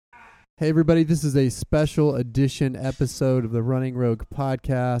Hey everybody, this is a special edition episode of the Running Rogue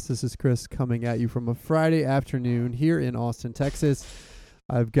podcast. This is Chris coming at you from a Friday afternoon here in Austin, Texas.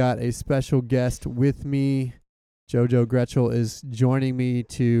 I've got a special guest with me. Jojo Gretschel is joining me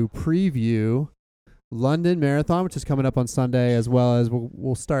to preview London Marathon, which is coming up on Sunday, as well as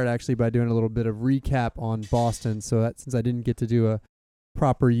we'll start actually by doing a little bit of recap on Boston. So that since I didn't get to do a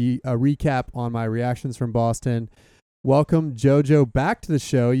proper recap on my reactions from Boston, welcome, Jojo, back to the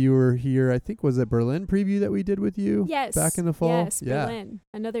show. You were here, I think, was it Berlin preview that we did with you? Yes. Back in the fall? Yes, Berlin.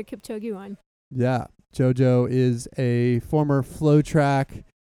 Another Kipchoge one. Yeah. Jojo is a former FlowTrack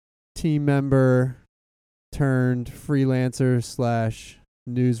team member turned freelancer /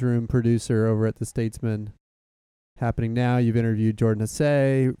 newsroom producer over at The Statesman. Happening now. You've interviewed Jordan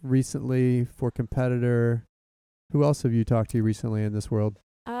Hasay recently for Competitor. Who else have you talked to recently in this world?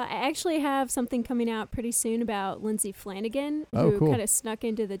 I actually have something coming out pretty soon about Lindsay Flanagan, Oh, who cool. kind of snuck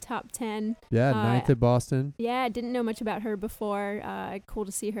into the top 10. Yeah, ninth at Boston. Yeah, I didn't know much about her before. Cool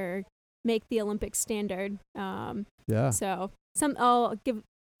to see her make the Olympic standard. Yeah. So I'll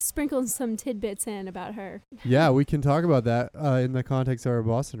sprinkle some tidbits in about her. Yeah, we can talk about that in the context of our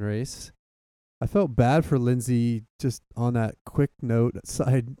Boston race. I felt bad for Lindsay, just on that quick note,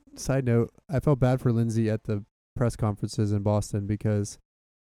 side note, I felt bad for Lindsay at the press conferences in Boston because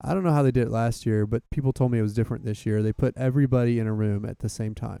I don't know how they did it last year, but people told me it was different this year. They put everybody in a room at the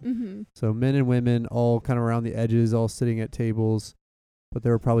same time. Mm-hmm. So men and women all kind of around the edges, all sitting at tables, but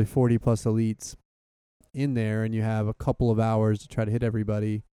there were probably 40 plus elites in there, and you have a couple of hours to try to hit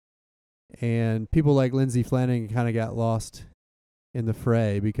everybody. And people like Lindsay Flanagan kind of got lost in the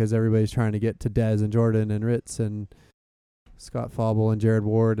fray because everybody's trying to get to Des and Jordan and Ritz and Scott Fauble and Jared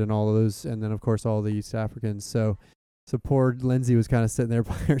Ward and all of those, and then of course all the East Africans. So poor Lindsay was kind of sitting there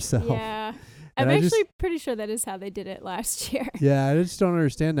by herself. Yeah. And I'm actually pretty sure that is how they did it last year. Yeah, I just don't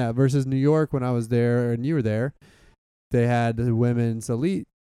understand that. Versus New York, when I was there and you were there, they had the women's elite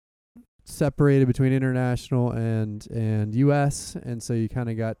separated between international and U.S., and so you kind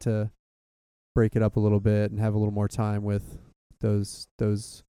of got to break it up a little bit and have a little more time with those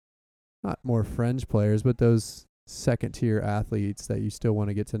not more fringe players, but those second-tier athletes that you still want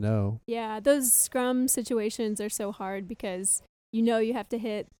to get to know. Yeah, those scrum situations are so hard because you have to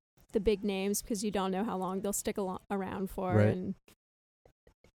hit the big names because you don't know how long they'll stick around for. Right. And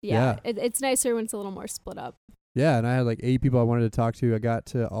it's nicer when it's a little more split up. Yeah, and I had like 8 people I wanted to talk to. I got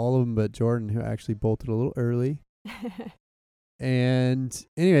to all of them but Jordan, who actually bolted a little early. And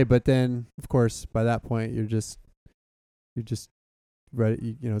anyway, but then of course by that point you're just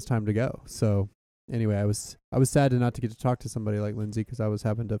ready. It's time to go. So anyway, I was sad to not to get to talk to somebody like Lindsay because I was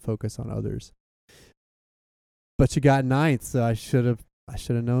having to focus on others. But you got ninth, so I should have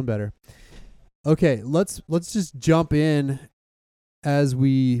known better. Okay, let's just jump in as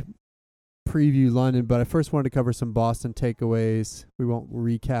we preview London, but I first wanted to cover some Boston takeaways. We won't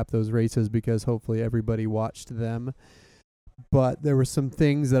recap those races because hopefully everybody watched them. But there were some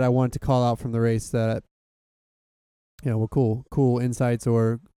things that I wanted to call out from the race that were cool insights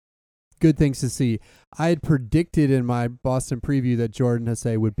or good things to see. I had predicted in my Boston preview that Jordan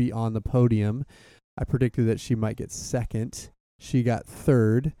Hasay would be on the podium. I predicted that she might get second. She got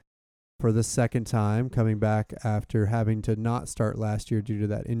third for the second time, coming back after having to not start last year due to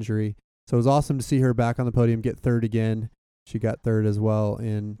that injury. So it was awesome to see her back on the podium, get third again. She got third as well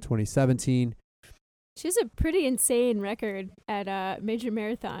in 2017. She has a pretty insane record at major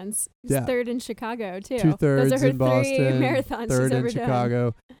marathons. She's third in Chicago, too. 2/3 Those are her in Boston, 3 marathons third she's ever in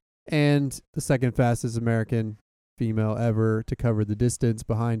Chicago, and the second fastest American female ever to cover the distance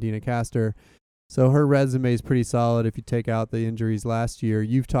behind Dina Castor. So her resume is pretty solid if you take out the injuries last year.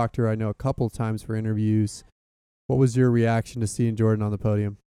 You've talked to her, I know, a couple of times for interviews. What was your reaction to seeing Jordan on the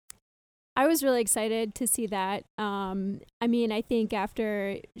podium? I was really excited to see that. I think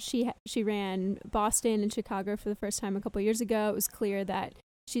after she ran Boston and Chicago for the first time a couple of years ago, it was clear that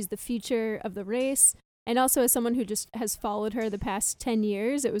she's the future of the race. And also as someone who just has followed her the past 10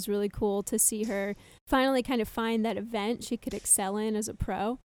 years, it was really cool to see her finally kind of find that event she could excel in as a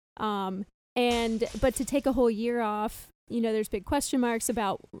pro. But to take a whole year off, there's big question marks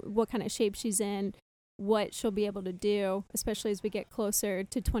about what kind of shape she's in, what she'll be able to do, especially as we get closer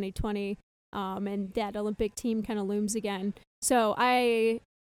to 2020, and that Olympic team kind of looms again. So I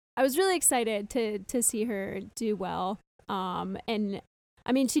was really excited to see her do well. In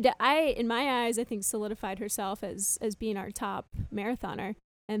my eyes, I think solidified herself as being our top marathoner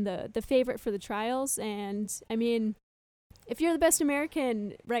and the favorite for the trials. And I mean, if you're the best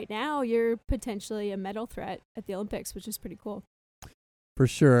American right now, you're potentially a medal threat at the Olympics, which is pretty cool. For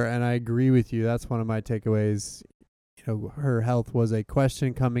sure, and I agree with you. That's one of my takeaways her health was a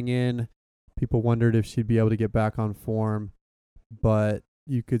question coming in. People wondered if she'd be able to get back on form, but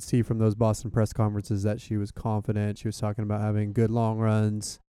you could see from those Boston press conferences that she was confident. She was talking about having good long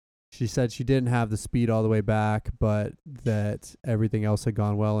runs. She said she didn't have the speed all the way back, but that everything else had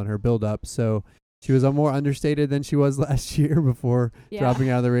gone well in her build-up. So she was more understated than she was last year before dropping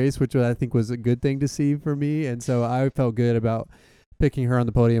out of the race, which I think was a good thing to see for me. And so I felt good about picking her on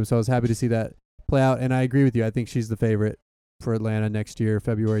the podium. So I was happy to see that play out. And I agree with you. I think she's the favorite for Atlanta next year,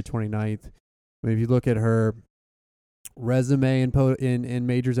 February 29th. I mean, if you look at her resume in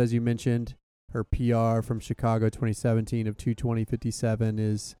majors, as you mentioned, her PR from Chicago 2017 of 2:20.57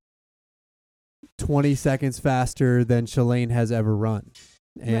 is 20 seconds faster than Shalane has ever run.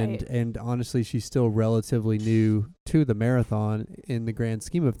 And honestly, she's still relatively new to the marathon in the grand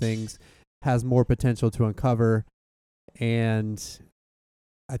scheme of things, has more potential to uncover, and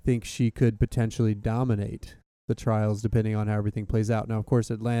I think she could potentially dominate the trials depending on how everything plays out. Now, of course,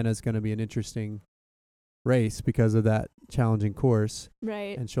 Atlanta is going to be an interesting race because of that challenging course.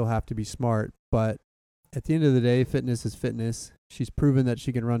 Right. And she'll have to be smart. But at the end of the day, fitness is fitness. She's proven that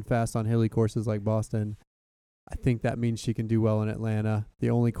she can run fast on hilly courses like Boston. I think that means she can do well in Atlanta. The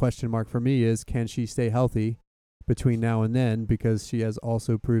only question mark for me is, can she stay healthy between now and then? Because she has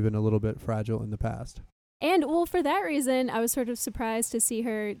also proven a little bit fragile in the past. And, well, for that reason, I was sort of surprised to see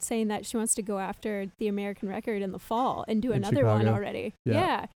her saying that she wants to go after the American record in the fall and do another one already.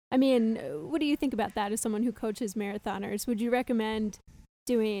 Yeah. I mean, what do you think about that as someone who coaches marathoners? Would you recommend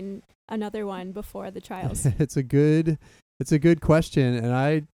doing another one before the trials? It's a good question, and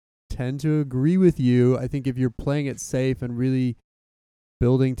I tend to agree with you. I think if you're playing it safe and really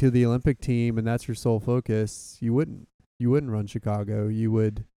building to the Olympic team and that's your sole focus, you wouldn't run Chicago. You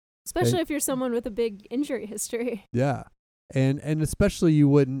would, especially if you're someone with a big injury history. Yeah. And especially you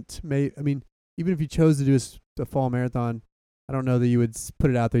wouldn't even if you chose to do a fall marathon, I don't know that you would put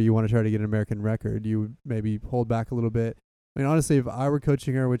it out there you want to try to get an American record. You would maybe hold back a little bit. I mean, honestly, if I were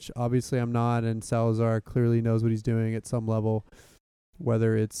coaching her, which obviously I'm not, and Salazar clearly knows what he's doing at some level,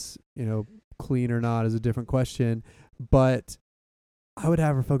 whether it's, clean or not is a different question. But I would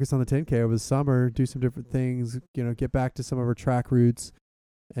have her focus on the 10K over the summer, do some different things, get back to some of her track routes,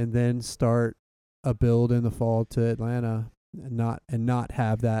 and then start a build in the fall to Atlanta and not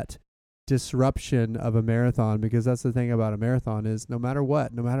have that disruption of a marathon, because that's the thing about a marathon is no matter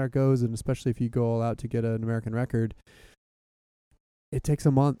how it goes, and especially if you go all out to get an American record, it takes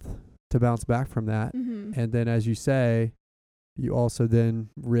a month to bounce back from that. Mm-hmm. And then, as you say, you also then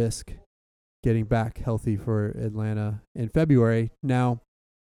risk getting back healthy for Atlanta in February. Now,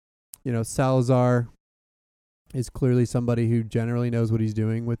 Salazar is clearly somebody who generally knows what he's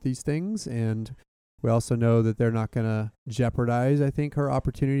doing with these things, and we also know that they're not going to jeopardize, I think, her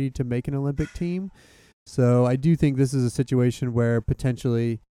opportunity to make an Olympic team. So I do think this is a situation where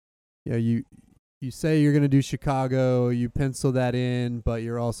potentially, you say you're going to do Chicago, you pencil that in, but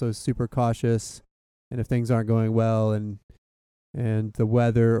you're also super cautious. And if things aren't going well and the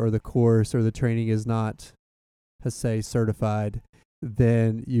weather or the course or the training is not, say, certified,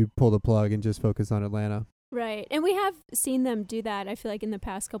 then you pull the plug and just focus on Atlanta. Right. And we have seen them do that, I feel like, in the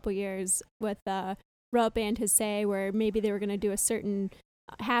past couple years with Rupp and Hsay, where maybe they were going to do a certain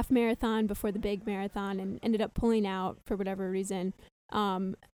half marathon before the big marathon and ended up pulling out for whatever reason.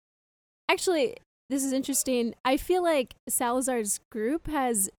 Actually, this is interesting. I feel like Salazar's group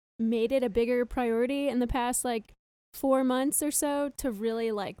has made it a bigger priority in the past 4 months or so to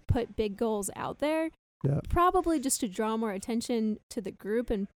really put big goals out there. Yeah. Probably just to draw more attention to the group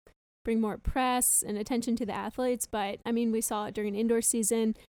and bring more press and attention to the athletes. But I mean, we saw it during indoor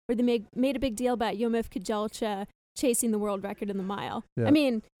season where they made a big deal about Yomif Kejelcha chasing the world record in the mile. Yeah. I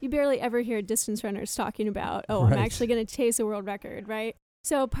mean, you barely ever hear distance runners talking about, Right. I'm actually going to chase a world record, right?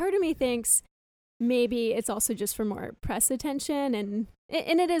 So part of me thinks maybe it's also just for more press attention. And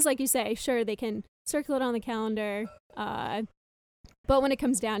it is, like you say, sure, they can circle it on the calendar. But when it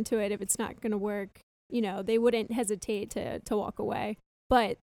comes down to it, if it's not going to work, they wouldn't hesitate to walk away.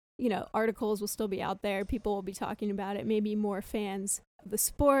 But, articles will still be out there. People will be talking about it. Maybe more fans of the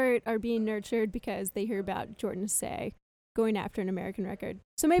sport are being nurtured because they hear about Jordan Hsay going after an American record.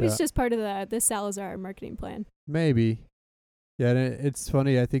 So maybe it's just part of the Salazar marketing plan. Maybe. Yeah, and it's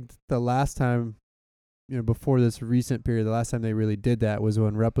funny. I think the last time, before this recent period, the last time they really did that was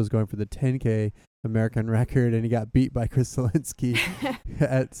when Rupp was going for the 10K American record, and he got beat by Chris Zielinski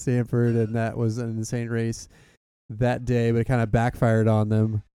at Stanford, and that was an insane race that day, but it kind of backfired on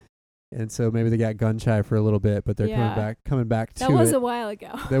them. And so maybe they got gun shy for a little bit, but they're coming back to it. That was a while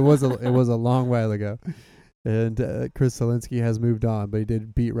ago. It was a long while ago. And Chris Zielinski has moved on, but he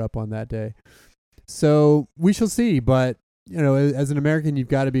did beat Rupp on that day. So we shall see. But, as an American, you've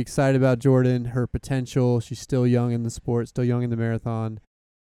got to be excited about Jordan, her potential. She's still young in the sport, still young in the marathon,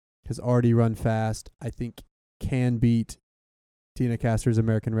 has already run fast. I think can beat Tina Castor's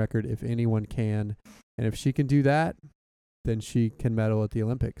American record if anyone can. And if she can do that, then she can medal at the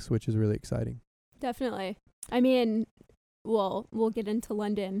Olympics, which is really exciting. Definitely. I mean, we'll get into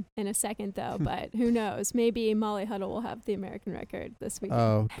London in a second, though, but who knows? Maybe Molly Huddle will have the American record this weekend.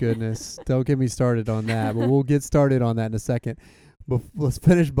 Oh, goodness. Don't get me started on that, but we'll get started on that in a second. But let's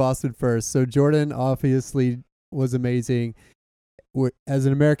finish Boston first. So Jordan obviously was amazing. As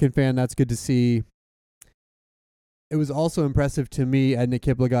an American fan, that's good to see. It was also impressive to me at Nick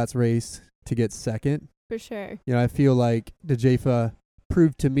Kiplagat's race to get second. For sure. I feel like Dejapha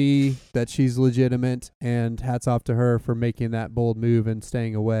proved to me that she's legitimate, and hats off to her for making that bold move and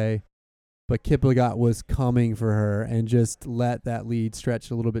staying away. But Kiplagat was coming for her and just let that lead stretch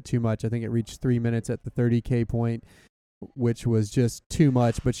a little bit too much. I think it reached 3 minutes at the 30K point, which was just too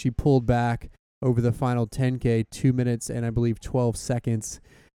much, but she pulled back over the final 10K, 2 minutes and I believe 12 seconds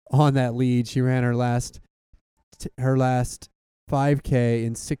on that lead. She ran her last 5K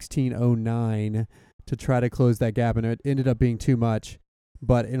in 16:09 to try to close that gap, and it ended up being too much.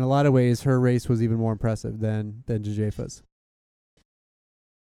 But in a lot of ways, her race was even more impressive than Dejapha's.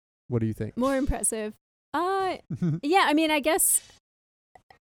 What do you think? More impressive. Yeah, I mean, I guess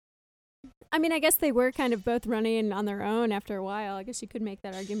they were kind of both running on their own after a while. I guess you could make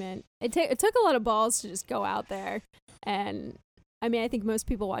that argument. It took a lot of balls to just go out there. And, I mean, I think most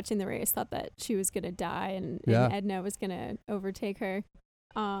people watching the race thought that she was going to die and Edna was going to overtake her.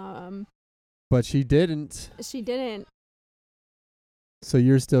 But she didn't. She didn't. So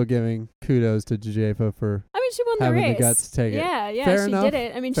you're still giving kudos to Dejapha for she won the having race. The guts to take it. Yeah, Fair she enough. did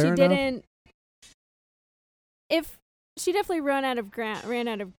it. I mean, Fair she enough. didn't. If she definitely ran out of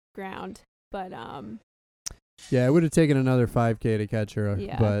ground, but yeah, it would have taken another 5K to catch her.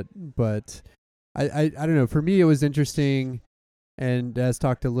 Yeah. But I don't know. For me, it was interesting, and Des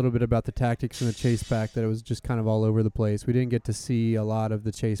talked a little bit about the tactics in the chase pack, that it was just kind of all over the place. We didn't get to see a lot of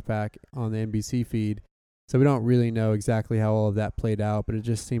the chase pack on the NBC feed, so we don't really know exactly how all of that played out. But it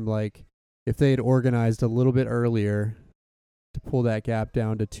just seemed like if they had organized a little bit earlier to pull that gap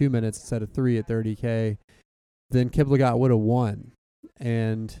down to 2 minutes instead of 3 at 30K, then Kiplagat would have won.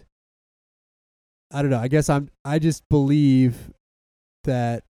 And I don't know. I guess I just believe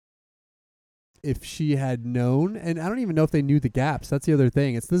that if she had known, and I don't even know if they knew the gaps. That's the other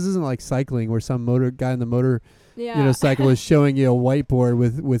thing. This isn't like cycling where some guy in the motor cycle is showing you a whiteboard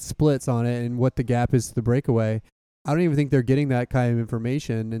with splits on it and what the gap is to the breakaway. I don't even think they're getting that kind of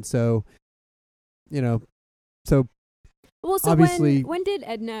information. And so, so obviously, when did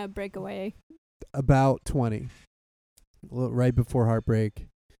Edna break away? About 20, right before Heartbreak,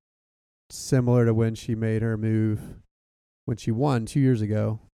 similar to when she made her move when she won 2 years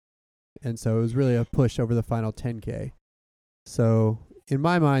ago. And so it was really a push over the final 10K. So in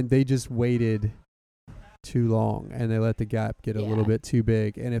my mind, they just waited too long and they let the gap get a little bit too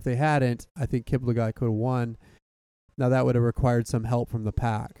big. And if they hadn't, I think Kiplagat could have won. Now that would have required some help from the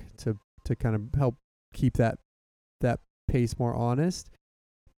pack to kind of help keep that pace more honest.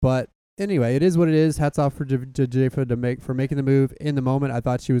 But anyway, it is what it is. Hats off for Dejapha for making the move. In the moment, I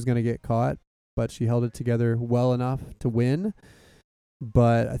thought she was going to get caught, but she held it together well enough to win.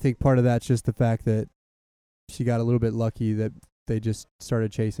 But I think part of that's just the fact that she got a little bit lucky that they just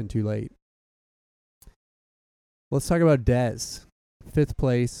started chasing too late. Let's talk about Des. 5th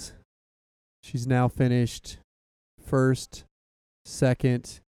place. She's now finished 1st,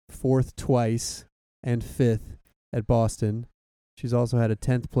 2nd, 4th twice, and 5th at Boston. She's also had a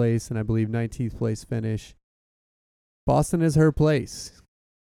 10th place and I believe 19th place finish. Boston is her place.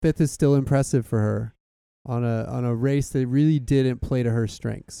 5th is still impressive for her on a race that really didn't play to her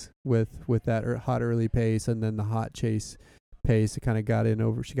strengths with that hot early pace and then the hot chase pace. It kind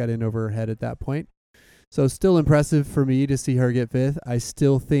of she got in over her head at that point. So still impressive for me to see her get 5th. I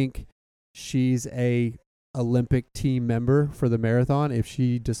still think she's a Olympic team member for the marathon if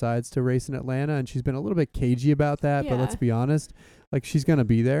she decides to race in Atlanta, and she's been a little bit cagey about that, but let's be honest, like she's going to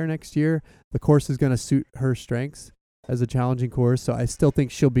be there next year. The course is going to suit her strengths as a challenging course, so I still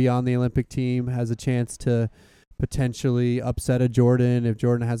think she'll be on the Olympic team, has a chance to potentially upset a Jordan if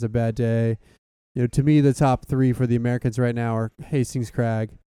Jordan has a bad day. To me, the top 3 for the Americans right now are Hastings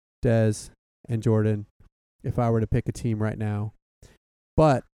Cragg, Des, and Jordan, if I were to pick a team right now.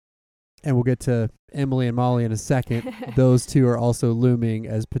 But, and we'll get to Emily and Molly in a second, those two are also looming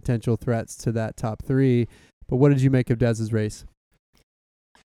as potential threats to that top 3. But what did you make of Des's race?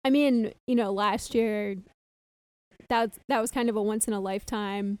 I mean, last year, that was kind of a once in a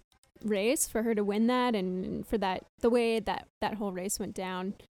lifetime race for her to win that, and for the way that whole race went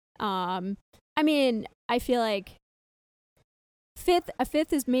down. I mean, I feel like a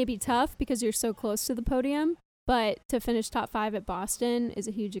fifth is maybe tough because you're so close to the podium, but to finish top 5 at Boston is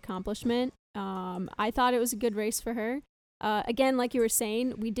a huge accomplishment. I thought it was a good race for her. Again, like you were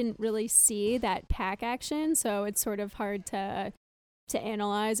saying, we didn't really see that pack action, so it's sort of hard to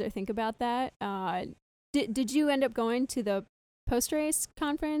analyze or think about that. Did you end up going to the post-race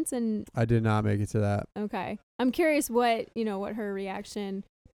conference? And I did not make it to that. Okay. I'm curious what her reaction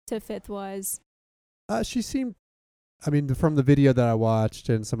to fifth was. She seemed, I mean, from the video that I watched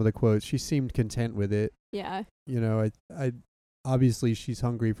and some of the quotes, she seemed content with it. Yeah. I obviously she's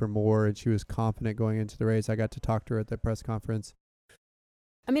hungry for more, and she was confident going into the race. I got to talk to her at the press conference.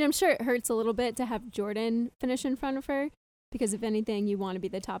 I mean, I'm sure it hurts a little bit to have Jordan finish in front of her, because if anything, you want to be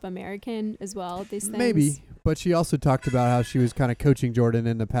the top American as well at these things. Maybe, but she also talked about how she was kind of coaching Jordan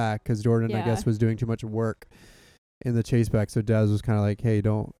in the pack, because Jordan, I guess, was doing too much work in the chase back. So Des was kind of like, hey,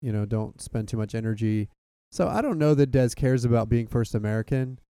 don't spend too much energy. So I don't know that Des cares about being first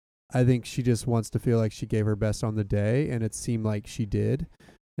American. I think she just wants to feel like she gave her best on the day, and it seemed like she did.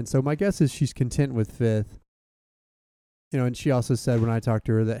 And so my guess is she's content with fifth. And she also said when I talked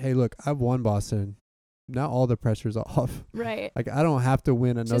to her that, hey, look, I've won Boston. Now all the pressure's off. Right. Like, I don't have to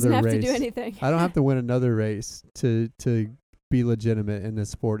win another race. She doesn't have to do anything. I don't have to win another race to be legitimate in this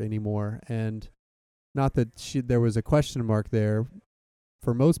sport anymore. And not that there was a question mark there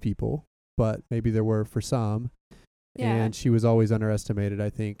for most people, but maybe there were for some. Yeah. And she was always underestimated, I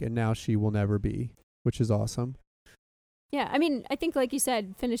think, and now she will never be, which is awesome. Yeah, I mean, I think, like you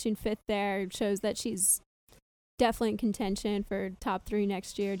said, finishing fifth there shows that she's definitely in contention for top 3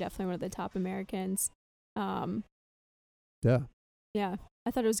 next year, definitely one of the top Americans. Yeah. Yeah,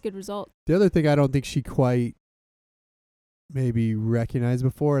 I thought it was a good result. The other thing I don't think she quite maybe recognized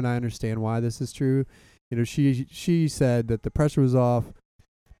before, and I understand why this is true, she said that the pressure was off,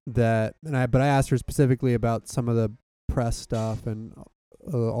 but I asked her specifically about some of the press stuff and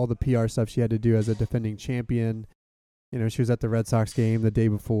all the PR stuff she had to do as a defending champion. She was at the Red Sox game the day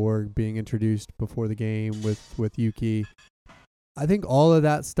before, being introduced before the game with Yuki. I think all of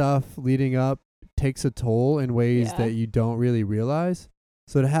that stuff leading up takes a toll in ways that you don't really realize.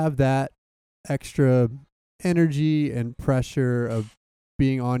 So to have that extra energy and pressure of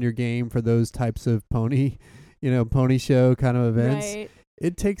being on your game for those types of pony show kind of events, right.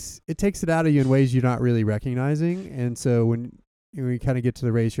 It takes it out of you in ways you're not really recognizing. And so when you kind of get to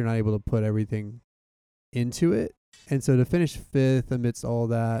the race, you're not able to put everything into it. And so to finish fifth amidst all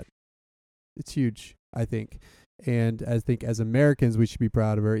that, it's huge, I think. And I think as Americans, we should be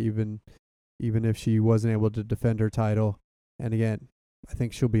proud of her, even if she wasn't able to defend her title. And again, I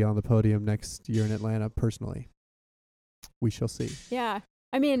think she'll be on the podium next year in Atlanta personally. We shall see. Yeah.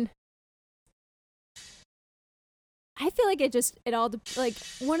 I mean, I feel like like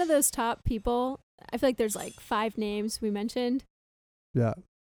one of those top people, I feel like there's like 5 names we mentioned. Yeah.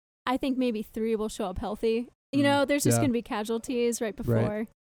 I think maybe 3 will show up healthy. There's just going to be casualties right before.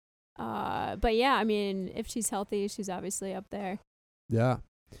 Right. But yeah, I mean, if she's healthy, she's obviously up there. Yeah.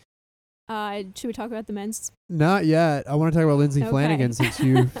 Should we talk about the men's? Not yet. I want to talk about Lindsay Flanagan since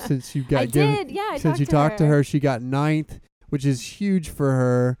you got talked to her. She got 9th, which is huge for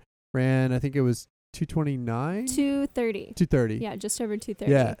her. Ran, I think it was 2:29. 2:30. 2:30. Yeah, just over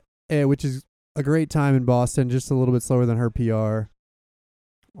 2:30. Yeah, which is a great time in Boston. Just a little bit slower than her PR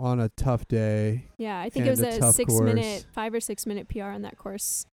on a tough day. Yeah, I think it was a 5 or 6 minute PR on that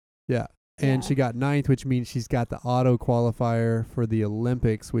course. Yeah. And she got 9th, which means she's got the auto qualifier for the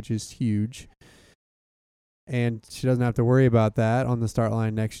Olympics, which is huge. And she doesn't have to worry about that on the start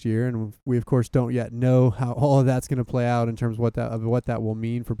line next year. And we, of course, don't yet know how all of that's going to play out in terms of what that will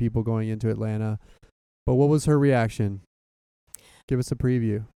mean for people going into Atlanta. But what was her reaction? Give us a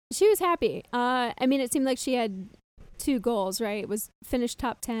preview. She was happy. I mean, it seemed like she had 2 goals, right? It was finish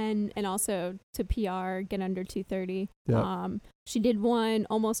top 10 and also to PR, get under 2:30. Yep. She did one,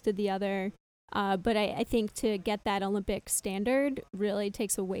 almost did the other. But I think to get that Olympic standard really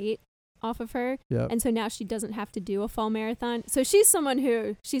takes a weight off of her. Yep. And so now she doesn't have to do a fall marathon. So she's someone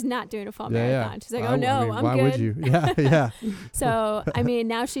who she's not doing a fall marathon. She's like, I'm why good. Would you? Yeah. So, I mean,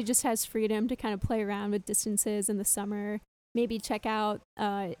 now she just has freedom to kind of play around with distances in the summer. Maybe check out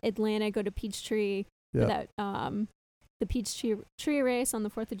Atlanta, go to Peachtree for that the Peachtree race on the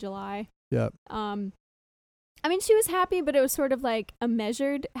 4th of July. Yep. I mean, she was happy, but it was sort of like a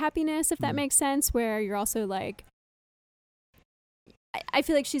measured happiness, if that makes sense, where you're also like, I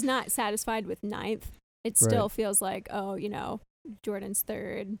feel like she's not satisfied with 9th. It still feels like, Jordan's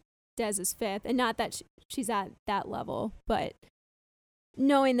 3rd, Des is 5th, and not that she's at that level, but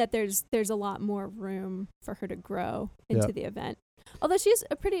knowing that there's a lot more room for her to grow into the event. Although she's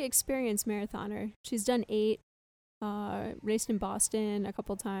a pretty experienced marathoner. She's done 8, raced in Boston a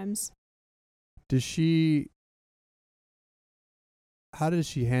couple times. How does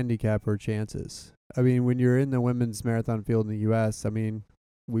she handicap her chances? I mean, when you're in the women's marathon field in the U.S., I mean,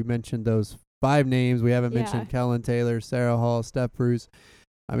 we mentioned those 5 names. We haven't mentioned Kellen Taylor, Sarah Hall, Steph Bruce.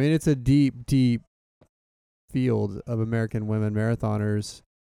 I mean, it's a deep, deep field of American women marathoners,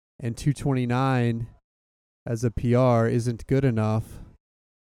 and 2:29 as a PR isn't good enough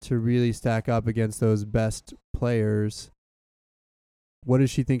to really stack up against those best players. What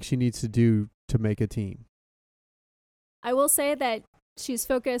does she think she needs to do to make a team? I will say that she's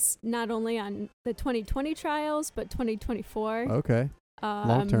focused not only on the 2020 trials, but 2024. Okay.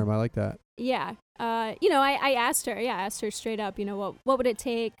 Long term, I like that. Yeah. I asked her straight up, what would it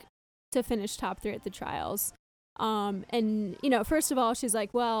take to finish top 3 at the trials? And, first of all, she's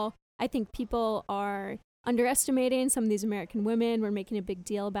like, well, I think people are underestimating some of these American women. We're making a big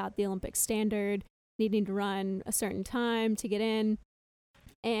deal about the Olympic standard, needing to run a certain time to get in.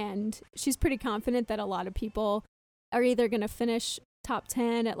 And she's pretty confident that a lot of people are either going to finish top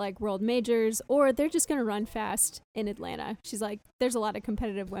 10 at like world majors, or they're just going to run fast in Atlanta. She's like, there's a lot of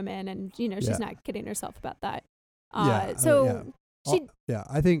competitive women, and, she's not kidding herself about that. I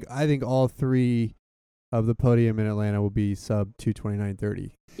think all 3 of the podium in Atlanta will be sub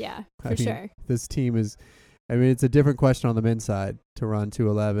 2:29:30. Yeah, for sure. This team is, it's a different question on the men's side to run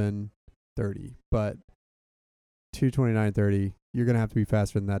 2:11:30, but 2:29:30, you're going to have to be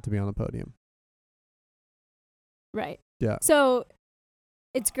faster than that to be on the podium. Right. Yeah. So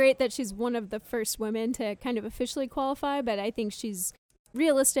it's great that she's one of the first women to kind of officially qualify, but I think she's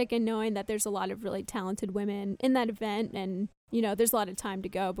realistic in knowing that there's a lot of really talented women in that event, and, there's a lot of time to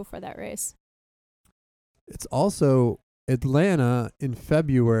go before that race. It's also Atlanta in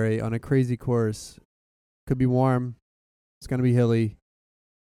February on a crazy course. Could be warm. It's going to be hilly.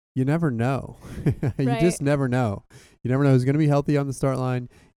 You never know. You just never know. You never know who's going to be healthy on the start line.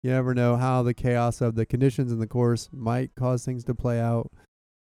 You never know how the chaos of the conditions in the course might cause things to play out.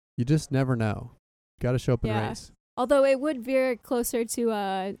 You just never know. Got to show up and race. Although it would veer closer to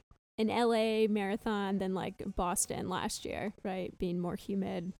an LA marathon than like Boston last year, right? Being more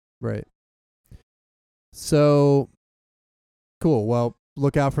humid. Right. So, cool. Well,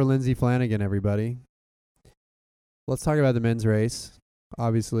 look out for Lindsay Flanagan, everybody. Let's talk about the men's race.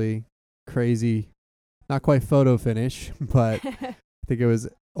 Obviously, crazy, not quite photo finish, but I think it was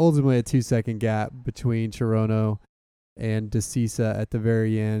ultimately a 2-second gap between Cherono and DeCisa at the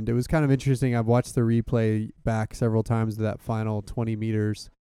very end. It was kind of interesting. I've watched the replay back several times of that final 20 meters,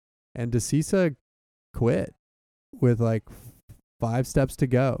 and DeCisa quit with like 5 steps to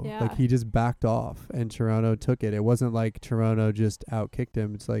go. Yeah. Like he just backed off and Cherono took it. It wasn't like Cherono just outkicked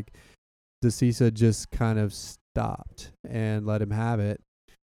him. It's like DeCisa just kind of stopped and let him have it.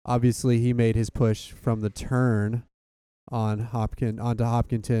 Obviously, he made his push from the turn onto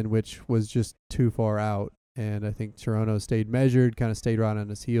Hopkinton, which was just too far out. And I think Cherono stayed measured, kind of stayed right on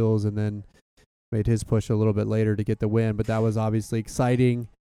his heels, and then made his push a little bit later to get the win. But that was obviously exciting.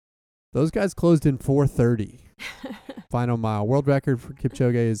 Those guys closed in 4:30. Final mile. World record for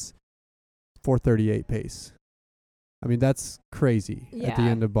Kipchoge is 4:38 pace. I mean, that's crazy at the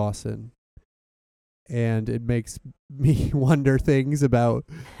end of Boston. And it makes me wonder things about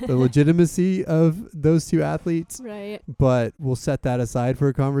the legitimacy of those 2 athletes. Right. But we'll set that aside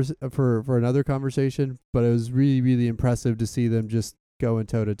for for another conversation. But it was really, really impressive to see them just going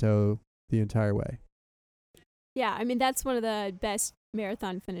toe-to-toe the entire way. Yeah, I mean, that's one of the best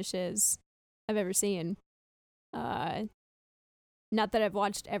marathon finishes I've ever seen. Not that I've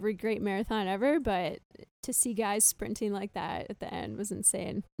watched every great marathon ever, but to see guys sprinting like that at the end was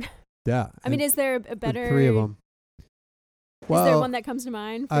insane. Yeah. I mean, is there a better... 3 of them. Is there one that comes to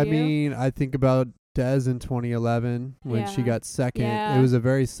mind for you? I mean, I think about Des in 2011 when she got second. Yeah. It was a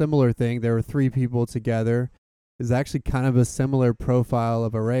very similar thing. There were 3 people together. It was actually kind of a similar profile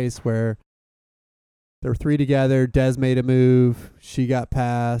of a race where there were 3 together. Des made a move. She got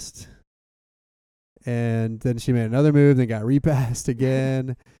passed. And then she made another move, then got repassed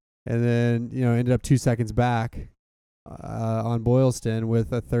again. And then, ended up 2 seconds back on Boylston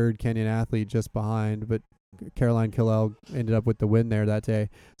with a 3rd Kenyan athlete just behind. But Caroline Killel ended up with the win there that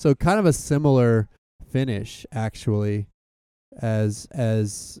day. So kind of a similar finish, actually, as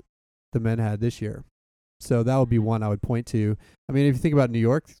the men had this year. So that would be one I would point to. I mean, if you think about New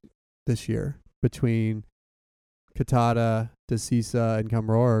York this year, between Katada, DeCisa, and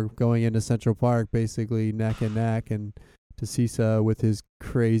Kamroor going into Central Park basically neck and neck, and Desisa with his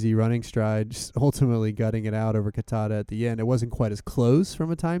crazy running stride, just ultimately gutting it out over Katada at the end. It wasn't quite as close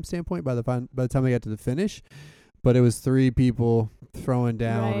from a time standpoint by the time they got to the finish, but it was 3 people throwing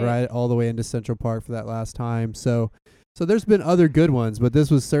down right all the way into Central Park for that last time. So there's been other good ones, but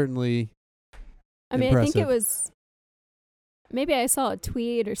this was certainly impressive. I think it was, maybe I saw a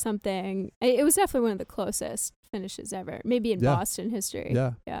tweet or something. It was definitely one of the closest finishes ever, maybe in Boston history.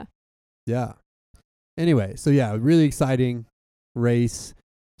 Yeah. Anyway, so really exciting race.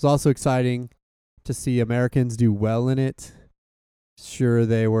 It's also exciting to see Americans do well in it. Sure,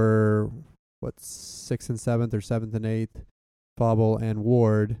 they were 6th and 7th or 7th and 8th, Fauble and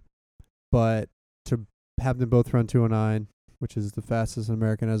Ward, but to have them both run 2:09, which is the fastest an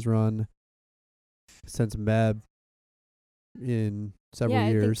American has run since Meb in several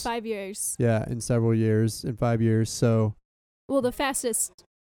years. I think 5 years. Yeah, in 5 years. So, well, the fastest.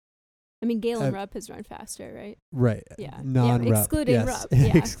 I mean, Galen Rupp has run faster, right? Right. Yeah. Non-Rupp. Excluding Rupp.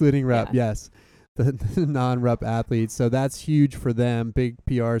 Yeah. Excluding Rupp, yes. The non-Rupp athletes. So that's huge for them. Big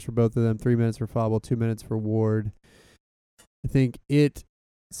PRs for both of them. 3 minutes for Fauble, 2 minutes for Ward. I think it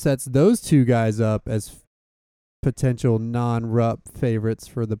sets those 2 guys up as potential non-Rupp favorites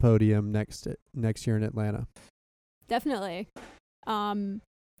for the podium next year in Atlanta. Definitely. I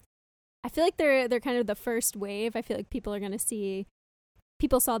feel like they're kind of the first wave. I feel like people are going to see.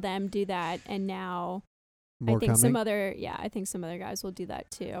 People saw them do that, and now More I think coming? I think some other guys will do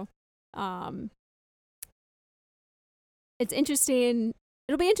that too. It's interesting.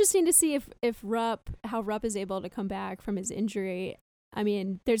 It'll be interesting to see how Rupp is able to come back from his injury. I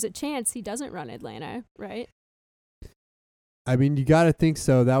mean, there's a chance he doesn't run Atlanta, right? I mean, you got to think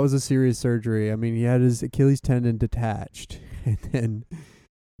so. That was a serious surgery. I mean, he had his Achilles tendon detached, and then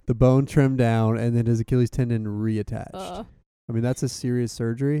the bone trimmed down, and then his Achilles tendon reattached. I mean, that's a serious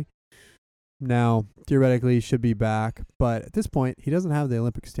surgery. Now, theoretically, he should be back, but at this point, he doesn't have the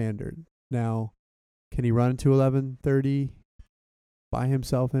Olympic standard. Now, can he run to 11:30 by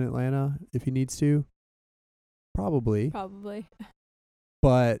himself in Atlanta if he needs to? Probably.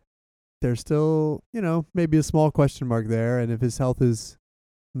 But there's still, maybe a small question mark there, and if his health is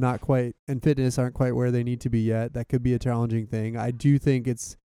not quite and fitness aren't quite where they need to be yet, that could be a challenging thing. I do think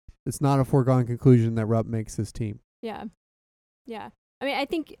it's not a foregone conclusion that Rupp makes this team. Yeah. I mean, I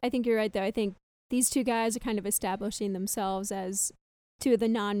think you're right, though. I think these 2 guys are kind of establishing themselves as 2 of the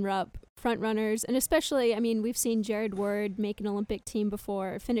non-Rupp front runners. And especially, I mean, we've seen Jared Ward make an Olympic team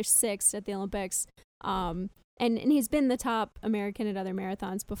before, finish 6th at the Olympics. And he's been the top American at other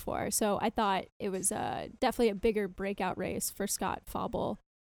marathons before. So I thought it was definitely a bigger breakout race for Scott Fauble.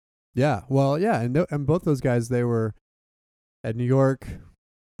 Yeah. Well, yeah. And both those guys, they were at New York,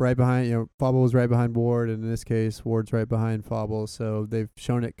 right behind, Fauble was right behind Ward, and in this case, Ward's right behind Fauble. So they've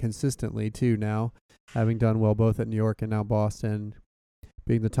shown it consistently too now, having done well both at New York and now Boston,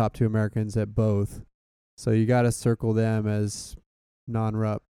 being the top 2 Americans at both. So you got to circle them as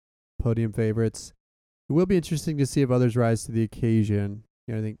non-Rupp podium favorites. It will be interesting to see if others rise to the occasion.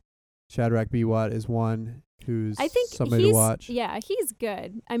 I think Shadrach Biwott is one who's somebody to watch. Yeah, he's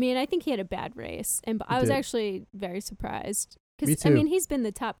good. I mean, I think he had a bad race, and I was actually very surprised. Me too. I mean, he's been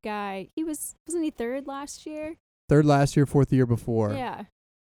the top guy. Wasn't he 3rd last year? 3rd last year, 4th the year before.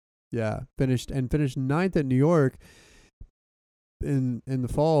 Yeah. Finished 9th at New York in the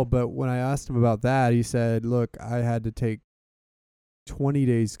fall. But when I asked him about that, he said, "Look, I had to take 20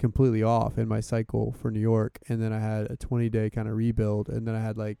 days completely off in my cycle for New York, and then I had a 20-day kind of rebuild, and then I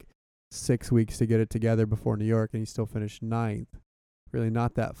had like 6 weeks to get it together before New York, and he still finished 9th. Really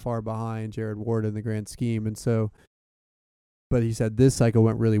not that far behind Jared Ward in the grand scheme, and so." But he said this cycle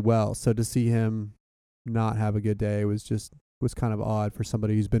went really well. So to see him not have a good day was kind of odd for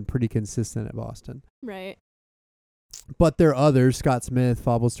somebody who's been pretty consistent at Boston. Right. But there are others. Scott Smith,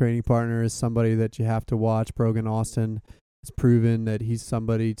 Fauble's training partner, is somebody that you have to watch. Brogan Austin has proven that he's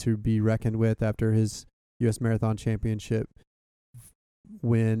somebody to be reckoned with after his U.S. Marathon Championship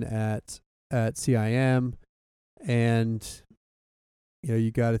win at CIM. And,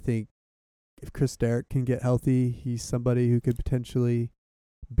 you got to think, if Chris Derrick can get healthy, he's somebody who could potentially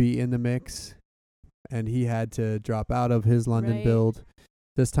be in the mix. And he had to drop out of his London build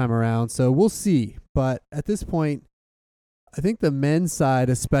this time around. So we'll see. But at this point, I think the men's side,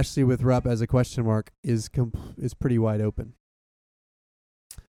 especially with Rupp as a question mark, is pretty wide open.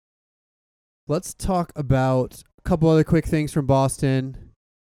 Let's talk about a couple other quick things from Boston.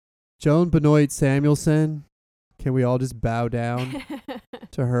 Joan Benoit Samuelson. Can we all just bow down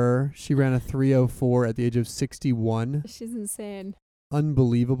to her? She ran a 3:04 at the age of 61. She's insane.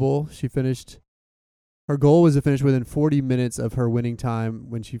 Unbelievable. She finished her goal was to finish within 40 minutes of her winning time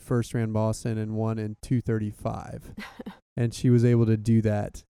when she first ran Boston and won in 2:35. And she was able to do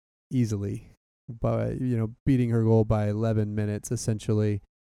that easily by, beating her goal by 11 minutes essentially.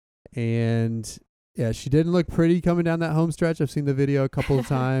 And yeah, she didn't look pretty coming down that home stretch. I've seen the video a couple of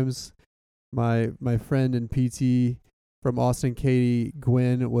times. My friend and PT from Austin, Katie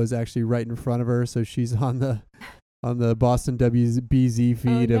Gwynn, was actually right in front of her, so she's on the Boston WBZ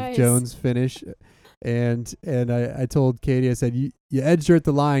feed nice. of Jones' finish. And I told Katie, I said, you edged her at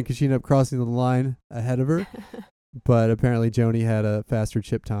the line because she ended up crossing the line ahead of her. But apparently Joni had a faster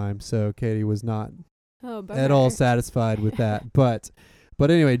chip time, so Katie was not at all satisfied with that. But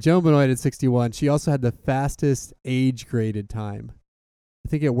anyway, Joan Benoit at 61. She also had the fastest age-graded time. I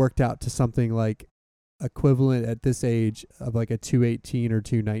think it worked out to something like equivalent at this age of like a 2:18 or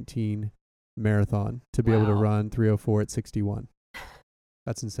 2:19 marathon to be able to run 3:04 at 61.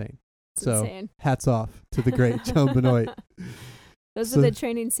 That's insane. Insane. Hats off to the great Joan Benoit. Those are the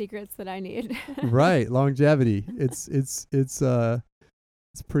training secrets that I need. Right, longevity. It's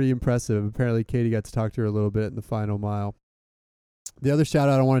pretty impressive. Apparently, Katie got to talk to her a little bit in the final mile. The other shout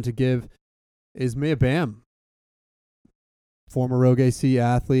out I wanted to give is Mia Bam, former Rogue AC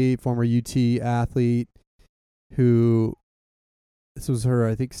athlete, former UT athlete, who this was her,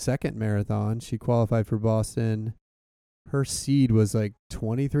 I think, second marathon. She qualified for Boston. Her seed was like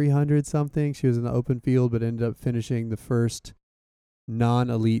 2,300 something. She was in the open field, but ended up finishing the first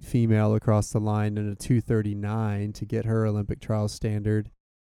non-elite female across the line in a 2:39 to get her Olympic trial standard.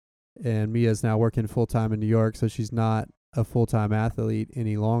 And Mia's now working full-time in New York, so she's not a full-time athlete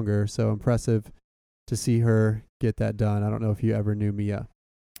any longer. So impressive to see her get that done. I don't know if you ever knew Mia.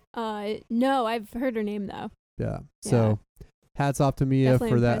 No, I've heard her name though. Yeah. So hats off to Mia Definitely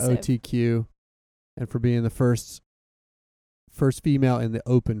for impressive. that OTQ and for being the first female in the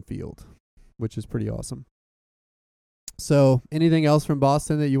open field, which is pretty awesome. So anything else from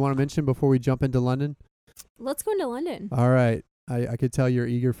Boston that you want to mention before we jump into London? Let's go into London. All right. I could tell you're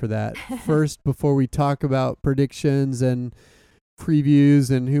eager for that. First, before we talk about predictions and previews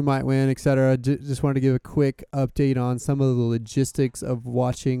and who might win, etc., just wanted to give a quick update on some of the logistics of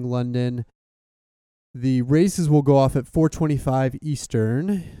watching London. The races will go off at 4:25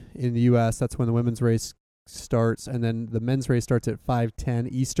 Eastern in the U.S. That's when the women's race starts, and then the men's race starts at 5:10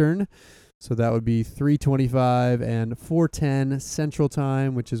 Eastern. So that would be 3:25 and 4:10 Central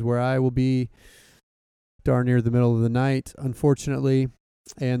Time, which is where I will be, darn near the middle of the night, unfortunately.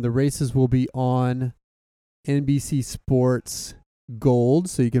 And the races will be on NBC Sports Gold,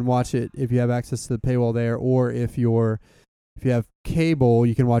 so you can watch it if you have access to the paywall there, or if you have cable,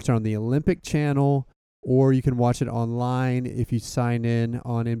 you can watch it on the Olympic Channel, or you can watch it online if you sign in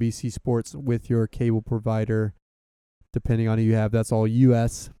on NBC Sports with your cable provider, depending on who you have. That's all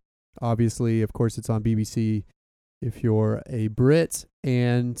US. Obviously, of course, it's on BBC if you're a Brit,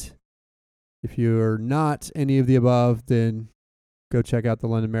 and if you're not any of the above, then go check out the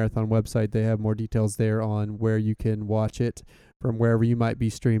London Marathon website. They have more details there on where you can watch it from wherever you might be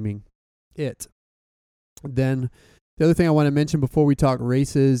streaming it. Then the other thing I want to mention before we talk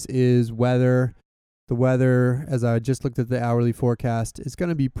races is weather. The weather, as I just looked at the hourly forecast, is going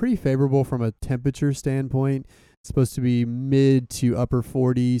to be pretty favorable from a temperature standpoint. It's supposed to be mid to upper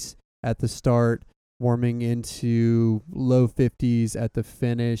 40s at the start, warming into low 50s at the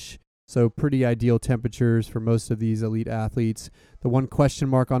finish. So pretty ideal temperatures for most of these elite athletes. The one question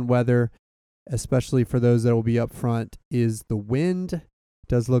mark on weather, especially for those that will be up front, is the wind. It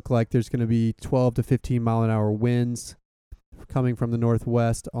does look like there's going to be 12 to 15 mile an hour winds coming from the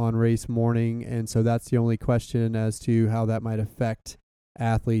northwest on race morning, and so that's the only question as to how that might affect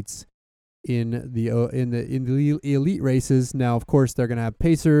athletes in the elite races. Now, of course, they're going to have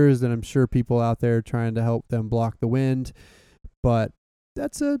pacers, and I'm sure people out there trying to help them block the wind, but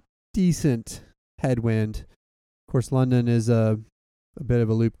that's a decent headwind. Of course, London is a bit of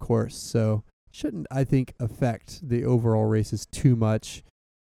a loop course, so shouldn't, I think, affect the overall races too much,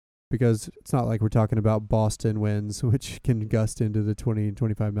 because it's not like we're talking about Boston winds, which can gust into the 20 and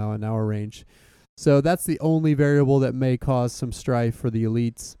 25 mile an hour range. So that's the only variable that may cause some strife for the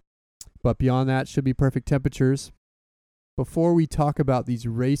elites. But beyond that, should be perfect temperatures. Before we talk about these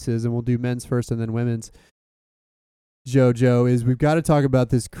races, and we'll do men's first and then women's, JoJo, is we've got to talk about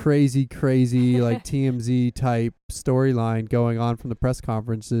this crazy like TMZ type storyline going on from the press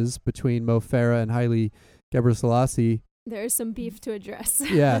conferences between Mo Farah and Haile Gebrselassie. There's some beef to address.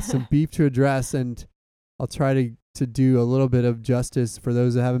 Yeah, some beef to address, and I'll try to do a little bit of justice for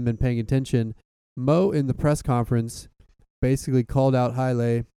those that haven't been paying attention. Mo, in the press conference, basically called out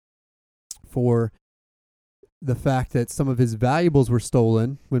Haile for the fact that some of his valuables were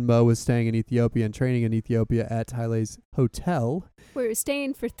stolen when Mo was staying in Ethiopia and training in Ethiopia at Haile's hotel Where he was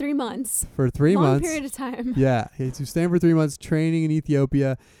staying for 3 months. for 3 Long months. period of time. Yeah, he was staying for 3 months training in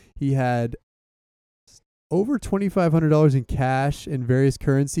Ethiopia. He had over $2,500 in cash in various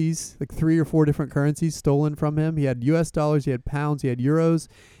currencies, like 3 or 4 different currencies stolen from him. He had US dollars, he had pounds, he had euros,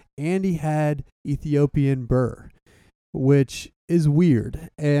 and he had Ethiopian birr, which is weird.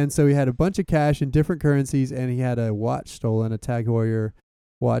 And so he had a bunch of cash in different currencies, and he had a watch stolen, a Tag Heuer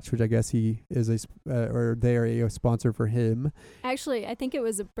watch, which I guess he is or they are a sponsor for him. Actually, I think it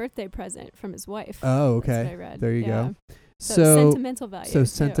was a birthday present from his wife. Oh, That's what okay. I read. There you go. So sentimental value. So too.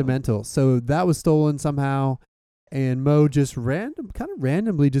 sentimental. So that was stolen somehow, and Mo just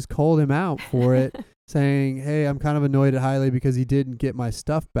randomly just called him out for it, saying, "Hey, I'm kind of annoyed at Haile because he didn't get my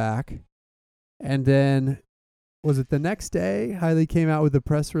stuff back." And then, was it the next day? Haile came out with a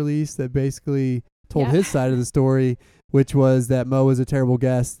press release that basically told Yeah. his side of the story, which was that Mo was a terrible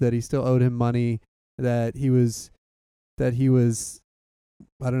guest, that he still owed him money, that he was.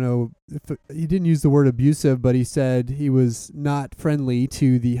 I don't know if he didn't use the word abusive, but he said he was not friendly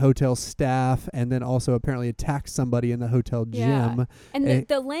to the hotel staff, and then also apparently attacked somebody in the hotel Yeah. gym. And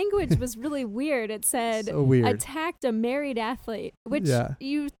the language was really weird. It said So weird. attacked a married athlete, which Yeah.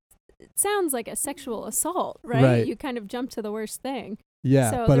 it sounds like a sexual assault, right? Right. You kind of jump to the worst thing.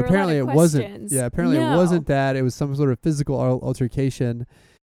 Yeah, So but there were a lot apparently of it wasn't. questions. Yeah, apparently it No. wasn't that. It was some sort of physical altercation,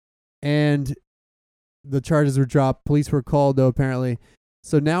 and the charges were dropped. Police were called, though, apparently.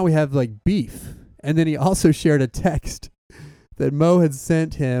 So now we have like beef. And then he also shared a text that Mo had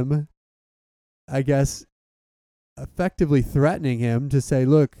sent him, I guess, effectively threatening him to say,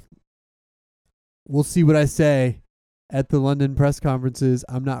 "Look, we'll see what I say at the London press conferences.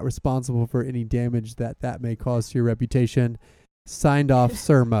 I'm not responsible for any damage that may cause to your reputation. Signed off,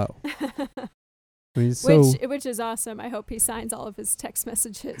 Sir Mo." I mean, so which is awesome. I hope he signs all of his text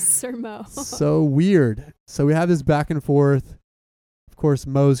messages, Sir Mo. so weird. So we have this back and forth. Of course,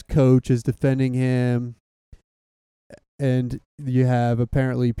 Mo's coach is defending him, and you have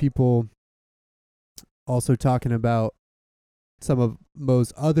apparently people also talking about some of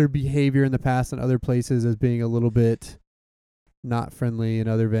Mo's other behavior in the past and other places as being a little bit not friendly in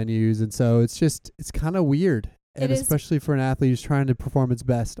other venues. And so it's kind of weird. And It is. especially for an athlete who's trying to perform its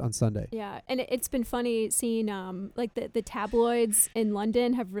best on Sunday. Yeah, and it's been funny seeing like the tabloids in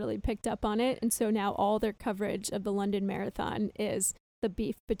London have really picked up on it, and so now all their coverage of the London Marathon is the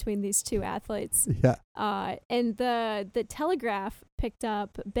beef between these two athletes. Yeah. And the Telegraph picked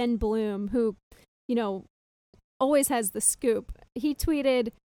up Ben Bloom, who, always has the scoop. He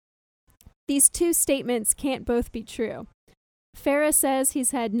tweeted, "These two statements can't both be true. Farah says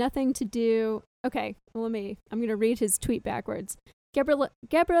he's had nothing to do." Okay, well, I'm going to read his tweet backwards.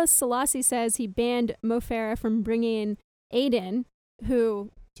 Gebre Selassie says he banned Mo Farah from bringing Aiden, who...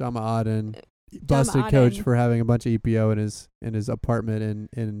 Jama Aden, busted coach for having a bunch of EPO in his apartment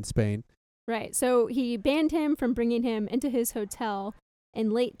in Spain. Right, so he banned him from bringing him into his hotel in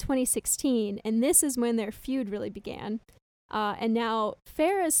late 2016, and this is when their feud really began. And now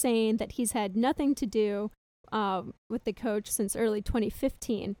Farah is saying that he's had nothing to do with the coach since early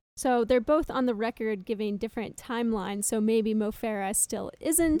 2015. So they're both on the record giving different timelines. So maybe Mo Farah still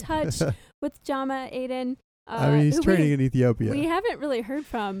is in touch with Jama Aden. I mean, he's training in Ethiopia. We haven't really heard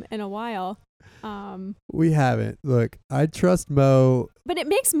from in a while. We haven't. Look, I trust Mo. But it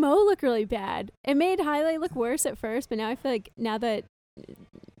makes Mo look really bad. It made Haile look worse at first, but now I feel like now that,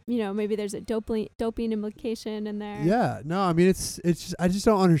 maybe there's a doping implication in there. Yeah, no, I mean, it's just, I just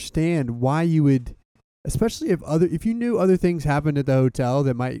don't understand why you would, especially if you knew other things happened at the hotel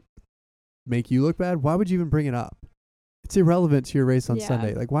that might make you look bad, why would you even bring it up? It's irrelevant to your race on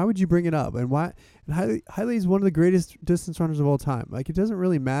Sunday. Like, why would you bring it up? And why? And Haile is one of the greatest distance runners of all time. Like, it doesn't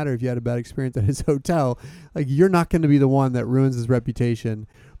really matter if you had a bad experience at his hotel. Like, you're not going to be the one that ruins his reputation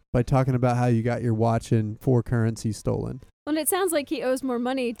by talking about how you got your watch and 4 currencies stolen. Well, and it sounds like he owes more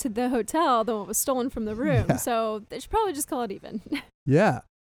money to the hotel than what was stolen from the room. Yeah. So they should probably just call it even. Yeah.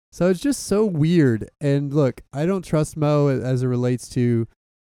 So it's just so weird. And look, I don't trust Mo as it relates to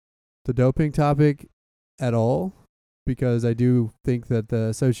the doping topic at all, because I do think that the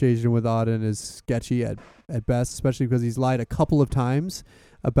association with Aden is sketchy at best, especially because he's lied a couple of times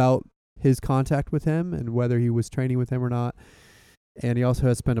about his contact with him and whether he was training with him or not. And he also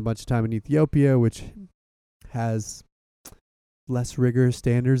has spent a bunch of time in Ethiopia, which has less rigorous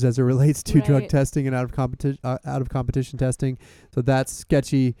standards as it relates to drug Right. testing and out of competition testing. So that's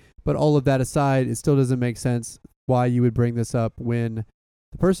sketchy. But all of that aside, it still doesn't make sense why you would bring this up when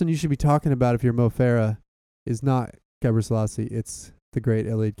the person you should be talking about if you're Mo Farah is not Gebre Selassie. It's the great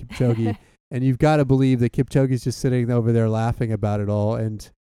Eliud Kipchoge. And you've got to believe that Kipchoge's just sitting over there laughing about it all and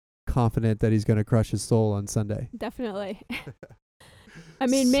confident that he's going to crush his soul on Sunday. Definitely. I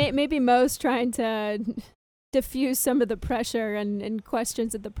mean, maybe Mo's trying to diffuse some of the pressure and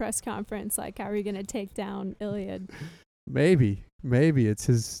questions at the press conference, like, how are we going to take down Iliad? Maybe it's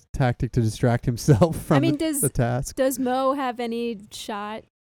his tactic to distract himself from the task. Does Mo have any shot?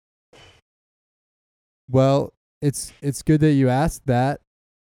 Well, it's good that you asked that,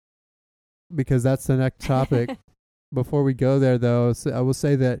 because that's the next topic. Before we go there, though, I will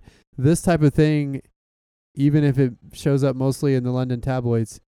say that this type of thing, even if it shows up mostly in the London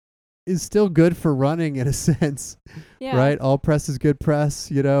tabloids, is still good for running in a sense. Yeah. Right? All press is good press.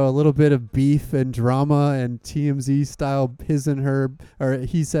 A little bit of beef and drama and TMZ style his and her, or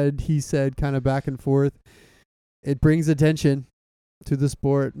he said kind of back and forth. It brings attention to the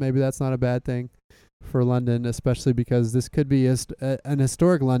sport. Maybe that's not a bad thing for London, especially because this could be an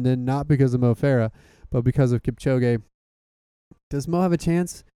historic London, not because of Mo Farah, but because of Kipchoge. Does Mo have a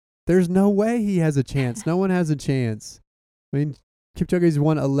chance? There's no way he has a chance. No one has a chance. I mean, Kipchoge's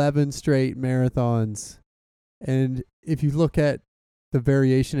won 11 straight marathons. And if you look at the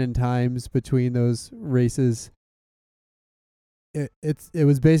variation in times between those races, it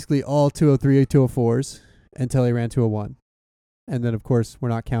was basically all 2:03, 2:04s until he ran 2:01. And then, of course, we're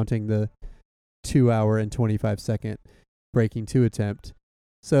not counting the 2 hour and 25 second breaking 2 attempt.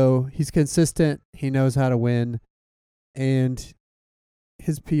 So he's consistent. He knows how to win. And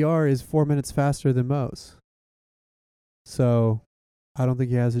his PR is 4 minutes faster than Mo's. So I don't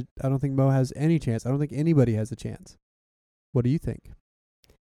think I don't think Mo has any chance. I don't think anybody has a chance. What do you think?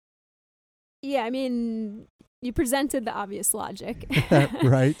 Yeah, I mean, you presented the obvious logic.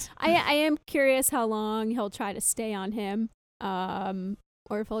 Right. I am curious how long he'll try to stay on him,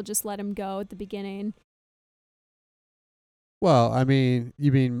 or if he'll just let him go at the beginning. Well, I mean,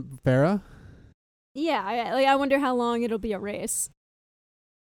 you mean Farah? Yeah, I wonder how long it'll be a race.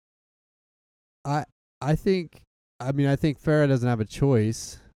 I think Farah doesn't have a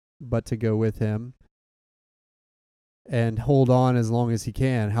choice but to go with him and hold on as long as he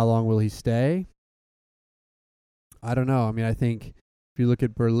can. How long will he stay? I don't know. I mean, I think if you look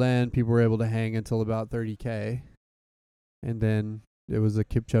at Berlin, people were able to hang until about 30K. And then it was a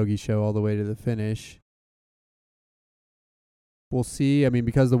Kipchoge show all the way to the finish. We'll see. I mean,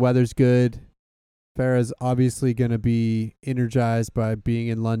 because the weather's good, Farah's obviously going to be energized by being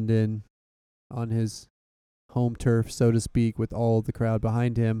in London on his home turf, so to speak, with all the crowd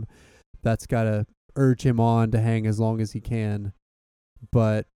behind him. That's got to urge him on to hang as long as he can.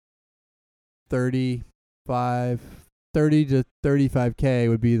 But 30 to 35K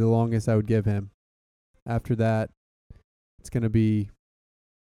would be the longest I would give him. After that, it's going to be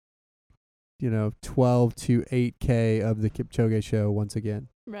 12 to 8K of the Kipchoge show once again.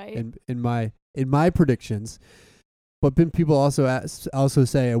 Right. In my predictions. But then people also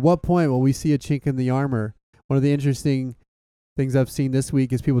say, at what point will we see a chink in the armor? One of the interesting things I've seen this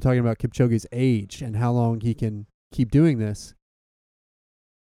week is people talking about Kipchoge's age and how long he can keep doing this.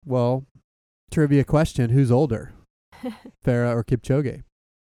 Well, trivia question, who's older? Farah or Kipchoge?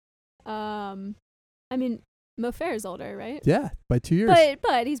 I mean, Mo Farah's older, right? Yeah, by 2 years.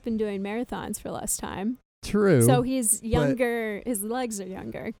 But he's been doing marathons for less time. True. So he's younger. His legs are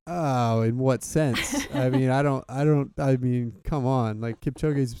younger. Oh, in what sense? I mean, come on. Like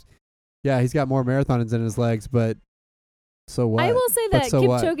Kipchoge's, he's got more marathons in his legs, but so what? I will say that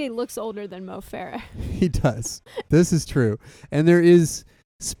Kipchoge looks older than Mo Farah. He does. This is true. And there is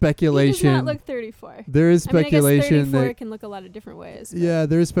speculation. He does not look 34. There is speculation I guess 34 that can look a lot of different ways. Yeah,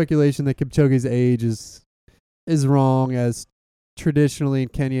 there is speculation that Kipchoge's age is wrong, as traditionally in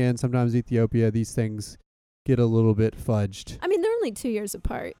Kenya and sometimes Ethiopia, these things get a little bit fudged. I mean, they're only 2 years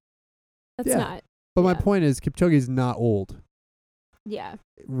apart. That's not. But my point is, Kipchoge's not old. Yeah.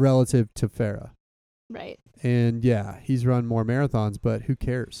 Relative to Farah. Right. And he's run more marathons, but who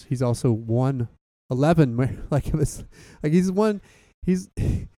cares? He's also won 11.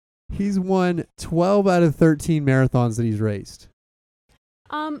 He's won 12 out of 13 marathons that he's raced.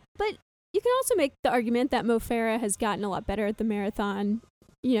 But you can also make the argument that Mo Farah has gotten a lot better at the marathon,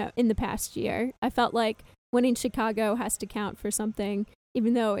 in the past year. I felt like winning Chicago has to count for something,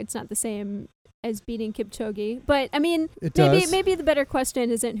 even though it's not the same as beating Kipchoge. But I mean, maybe the better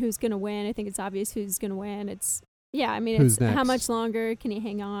question isn't who's going to win. I think it's obvious who's going to win. It's how much longer can he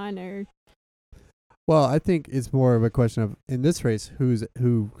hang on, or. Well, I think it's more of a question of, in this race,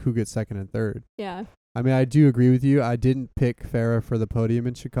 who gets second and third. Yeah. I mean, I do agree with you. I didn't pick Farah for the podium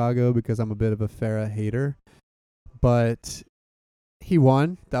in Chicago because I'm a bit of a Farah hater. But he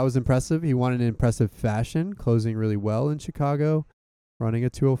won. That was impressive. He won in impressive fashion, closing really well in Chicago. running a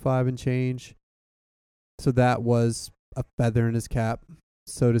 2:05 and change. So that was a feather in his cap,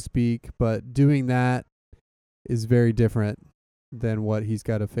 so to speak. But doing that is very different than what he's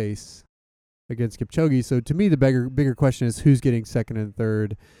got to face against Kipchoge. So to me, the bigger question is who's getting second and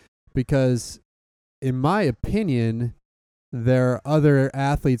third, because in my opinion, there are other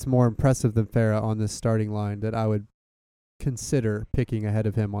athletes more impressive than Farah on this starting line that I would consider picking ahead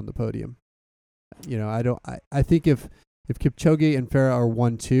of him on the podium. You know, I think if Kipchoge and Farah are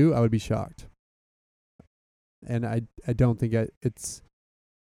 1-2, I would be shocked. And I don't think it's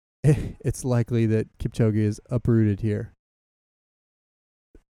likely that Kipchoge is uprooted here.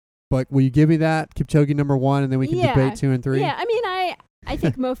 But will you give me that? Kipchoge number 1, and then we can debate 2 and 3? Yeah, I mean, I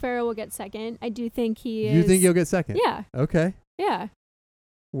think Mo Farah will get second. I do think he is. You think he'll get second? Yeah. Okay. Yeah.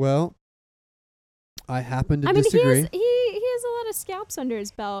 Well, I happen to disagree. He has a lot of scalps under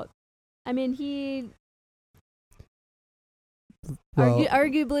his belt. I mean, he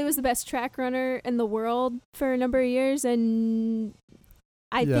arguably was the best track runner in the world for a number of years, and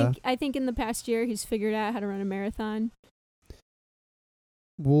I think in the past year he's figured out how to run a marathon.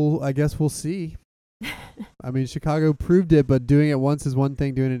 Well, I guess we'll see. I mean, Chicago proved it, but doing it once is one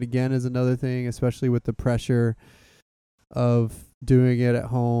thing, doing it again is another thing, especially with the pressure of doing it at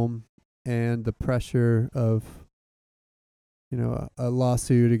home and the pressure of, you know, a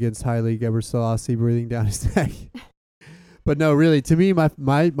lawsuit against Haile Gebrselassie breathing down his neck. But no, really, to me,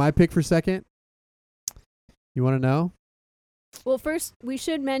 my pick for second, you want to know? Well, first, we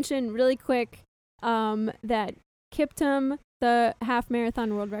should mention really quick that Kiptum, the half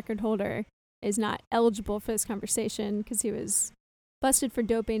marathon world record holder, is not eligible for this conversation because he was busted for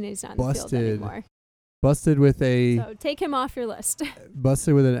doping and he's not in the field anymore. Busted with So take him off your list.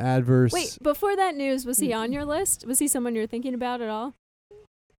 Busted with an adverse. Wait, before that news, was he on your list? Was he someone you're thinking about at all?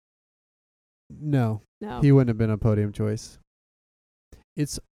 No. He wouldn't have been a podium choice.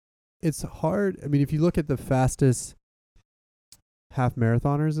 It's hard. I mean, if you look at the fastest half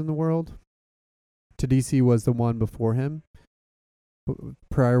marathoners in the world, Tadisi was the one before him,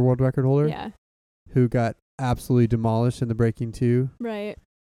 prior world record holder, who got absolutely demolished in the Breaking 2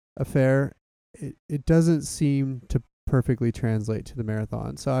 affair. It doesn't seem to perfectly translate to the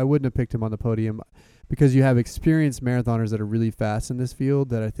marathon. So I wouldn't have picked him on the podium because you have experienced marathoners that are really fast in this field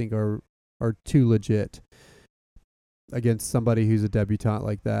that I think are too legit against somebody who's a debutante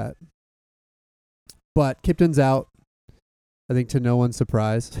like that. But Kipton's out, I think, to no one's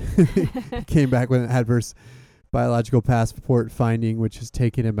surprise. He came back with an adverse biological passport finding, which has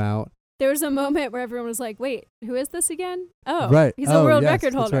taken him out. There was a moment where everyone was like, wait, who is this again? Oh, right. He's a world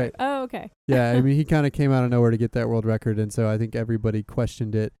record that's holder. Right. Oh, okay. Yeah, I mean, he kind of came out of nowhere to get that world record, and so I think everybody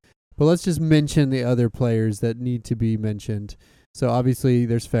questioned it. But let's just mention the other players that need to be mentioned. So obviously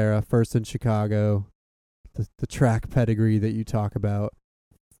there's Farah, first in Chicago, the track pedigree that you talk about,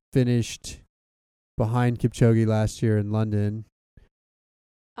 finished behind Kipchoge last year in London.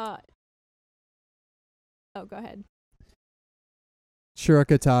 Oh, go ahead. Shura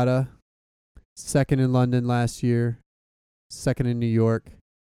Katada, second in London last year, second in New York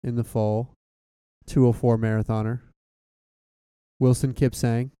in the fall, 2:04 marathoner. Wilson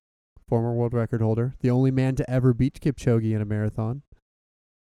Kipsang, former world record holder, the only man to ever beat Kipchoge in a marathon.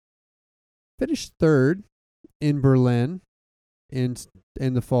 Finished third in Berlin in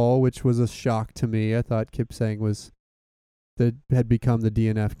the fall, which was a shock to me. I thought Kipsang had become the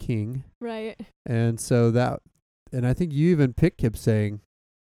DNF king. Right. And so and I think you even picked Kipsang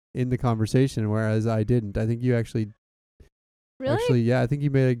in the conversation, whereas I didn't. I think you actually. Really? I think you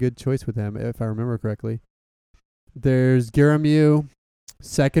made a good choice with him, if I remember correctly. There's Geramu,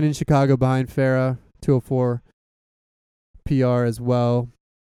 second in Chicago behind Farah, 2:04 PR as well.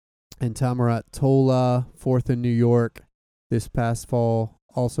 And Tamarat Tola, fourth in New York this past fall,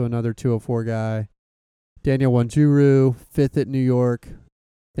 also another 2:04 guy. Daniel Wanjiru, fifth at New York,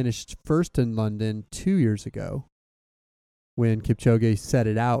 finished first in London 2 years ago when Kipchoge set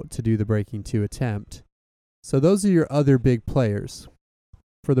it out to do the Breaking 2 attempt. So those are your other big players.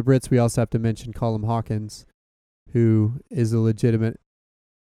 For the Brits, we also have to mention Colm Hawkins, who is a legitimate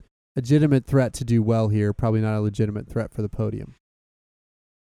threat to do well here, probably not a legitimate threat for the podium.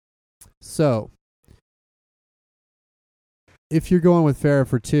 So, if you're going with Farah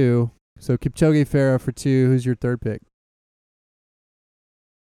for 2, so Kipchoge, Farah for 2, who's your third pick?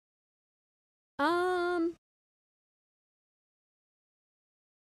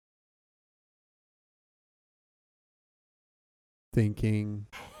 Thinking,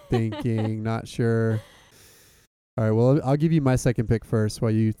 not sure. All right, well, I'll give you my second pick first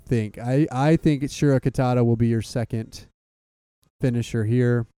while you think. I think Shura Katada will be your second finisher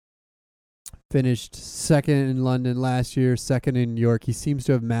here. finished second in London last year, second in New York. He seems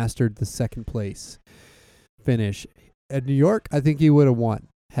to have mastered the second place finish. At New York, I think he would have won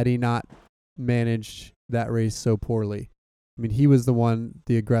had he not managed that race so poorly. I mean, he was the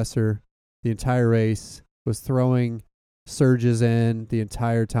aggressor the entire race, was throwing surges in the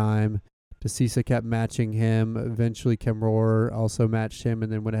entire time. DeCisa kept matching him. Eventually, Kemroer also matched him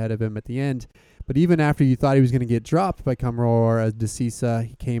and then went ahead of him at the end. But even after you thought he was going to get dropped by Kemroer as DeCisa,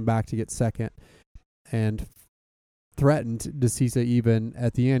 he came back to get second and threatened DeCisa even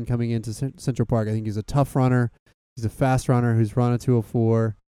at the end coming into Central Park. I think he's a tough runner. He's a fast runner who's run a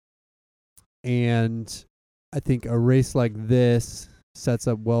 204. And I think a race like this sets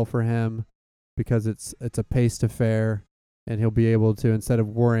up well for him because it's a pace to fair, and he'll be able to, instead of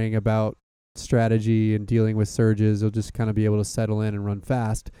worrying about strategy and dealing with surges, he'll just kind of be able to settle in and run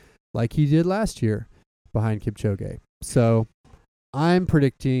fast like he did last year behind Kipchoge. So I'm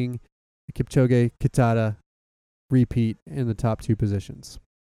predicting Kipchoge, Kitata repeat in the top two positions.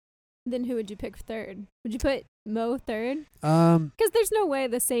 Then who would you pick third? Would you put Mo third? Because Because there's no way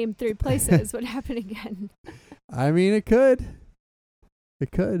the same three places would happen again. I mean, it could.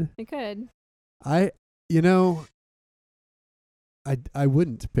 It could. It could. I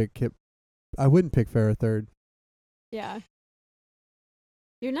wouldn't pick Kip. I wouldn't pick Farah third. Yeah.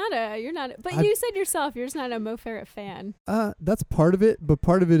 You're not, but you said yourself you're just not a Mo Farah fan. That's part of it, but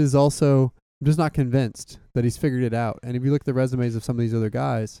part of it is also I'm just not convinced that he's figured it out. And if you look at the resumes of some of these other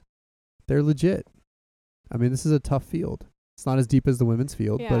guys, they're legit. I mean, this is a tough field. It's not as deep as the women's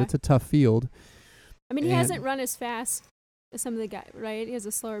field, but it's a tough field. I mean, he hasn't run as fast as some of the guys, right? He has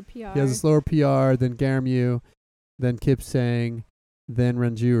a slower PR. He has a slower PR than Garamyu, then Kipsang, then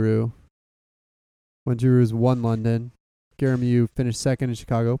Ranjuru. Ranjuru's won London. Garamyu finished second in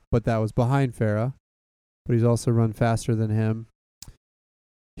Chicago, but that was behind Farah. But he's also run faster than him.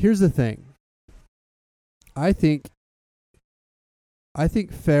 Here's the thing. I think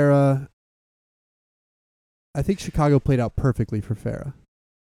Farah... I think Chicago played out perfectly for Farah.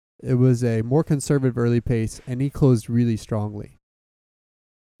 It was a more conservative early pace, and he closed really strongly.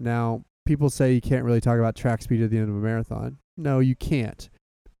 Now, people say you can't really talk about track speed at the end of a marathon. No, you can't.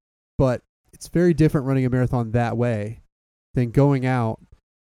 But it's very different running a marathon that way than going out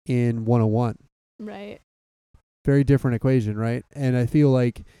in 101. Right. Very different equation, right? And I feel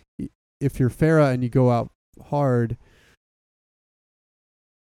like if you're Farah and you go out hard,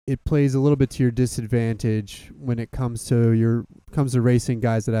 it plays a little bit to your disadvantage when it comes to racing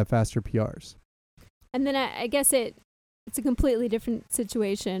guys that have faster PRs. And then I guess it's a completely different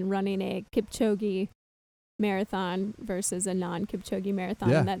situation running a Kipchoge marathon versus a non-Kipchoge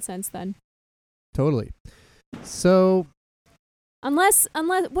marathon in that sense then. Totally. So unless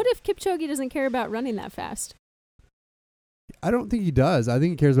what if Kipchoge doesn't care about running that fast? I don't think he does. I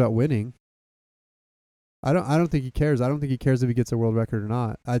think he cares about winning. I don't think he cares. I don't think he cares if he gets a world record or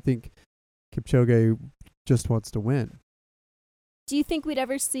not. I think Kipchoge just wants to win. Do you think we'd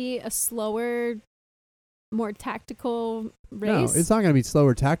ever see a slower, more tactical race? No, it's not going to be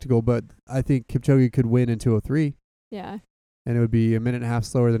slower tactical, but I think Kipchoge could win in 2:03. Yeah. And it would be a minute and a half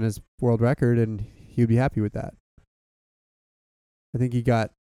slower than his world record, and he would be happy with that. I think he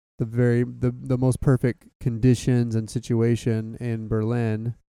got the most perfect conditions and situation in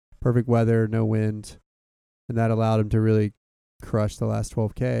Berlin. Perfect weather, no wind. And that allowed him to really crush the last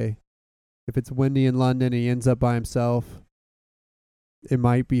 12K. If it's windy in London and he ends up by himself, it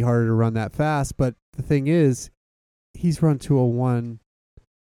might be harder to run that fast. But the thing is, he's run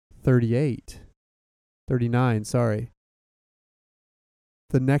 2:01:38, sorry.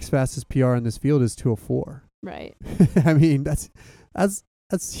 The next fastest PR in this field is 2:04. Right. I mean, that's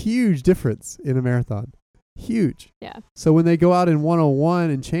huge difference in a marathon. Huge. Yeah. So when they go out in 1:01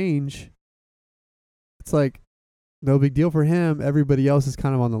 and change, it's like no big deal for him. Everybody else is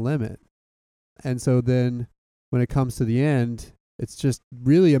kind of on the limit. And so then when it comes to the end, it's just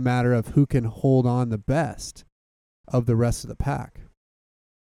really a matter of who can hold on the best of the rest of the pack.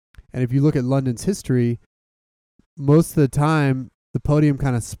 And if you look at London's history, most of the time the podium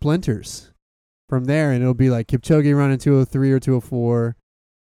kind of splinters from there, and it'll be like Kipchoge running 2:03 or 2:04,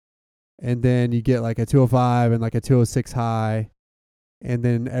 and then you get like a 2:05 and like a 2:06 high, and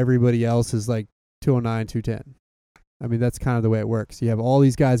then everybody else is like 2:09, 2:10. I mean, that's kind of the way it works. You have all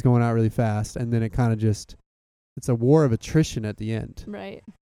these guys going out really fast, and then it kind of just, it's a war of attrition at the end. Right.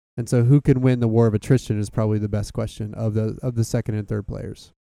 And so who can win the war of attrition is probably the best question of the second and third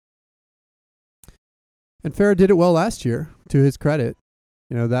players. And Farah did it well last year, to his credit.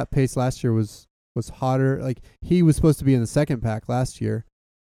 You know, that pace last year was hotter. Like, he was supposed to be in the second pack last year.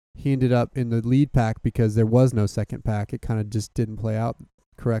 He ended up in the lead pack because there was no second pack. It kind of just didn't play out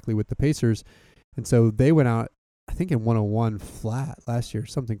correctly with the Pacers. And so they went out, I think, in 101 flat last year,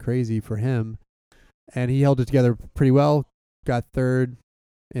 something crazy for him. And he held it together pretty well, got third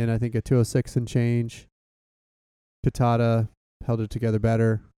in, I think, a 206 and change. Katada held it together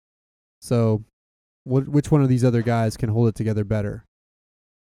better. So which one of these other guys can hold it together better?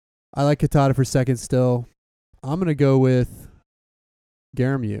 I like Katada for second still. I'm going to go with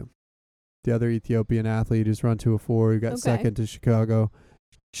Garamyu, the other Ethiopian athlete who's run 204, who got second to Chicago.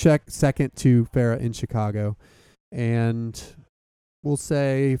 Second to Farah in Chicago. And we'll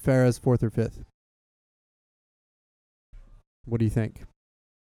say Farah's fourth or fifth. What do you think?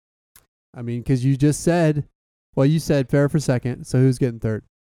 I mean, because you just said, well, you said Farah for second, so who's getting third?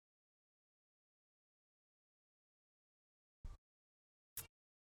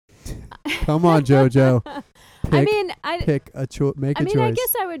 Come on, JoJo. Make a choice. I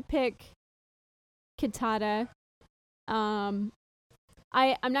guess I would pick Katada. I'm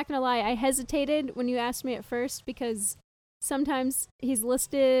not gonna lie. I hesitated when you asked me at first because sometimes he's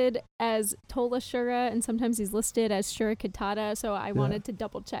listed as Tola Shura and sometimes he's listed as Shura Katada. So I wanted to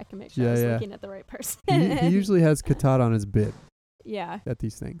double check and make sure I was looking at the right person. He usually has Katada on his bid. Yeah. At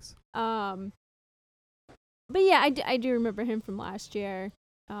these things. But yeah, I do remember him from last year.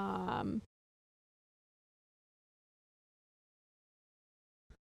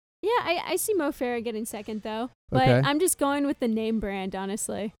 Yeah, I see Mo Farah getting second, though. But I'm just going with the name brand,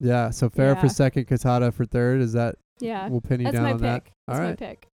 honestly. Yeah, so Farah for second, Katada for third. Is that? Yeah. We'll pin you down on that. That's my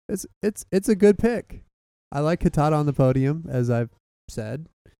pick. It's a good pick. I like Katada on the podium, as I've said.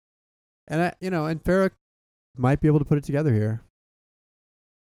 And and Farah might be able to put it together here.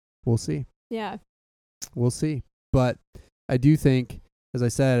 We'll see. Yeah. We'll see. But I do think, as I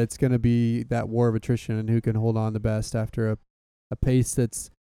said, it's going to be that war of attrition and who can hold on the best after a pace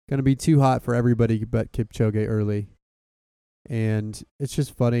that's going to be too hot for everybody but Kipchoge early. And it's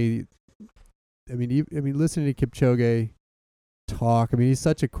just funny. I mean, listening to Kipchoge talk, I mean, he's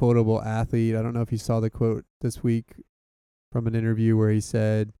such a quotable athlete. I don't know if you saw the quote this week from an interview where he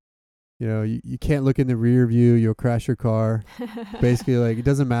said, you can't look in the rear view, you'll crash your car. Basically, like, it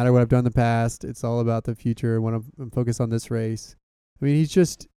doesn't matter what I've done in the past. It's all about the future when I'm focused on this race. I mean,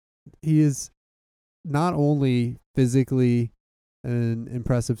 he is not only physically an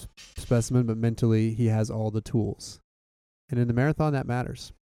impressive specimen, but mentally he has all the tools. And in the marathon, that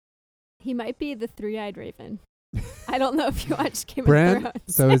matters. He might be the three-eyed raven. I don't know if you watched Game of Thrones.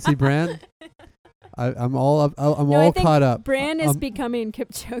 So is he Bran? I'm all caught up. Bran is becoming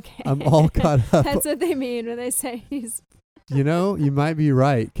Kipchoge. I'm all caught up. That's what they mean when they say he's... You might be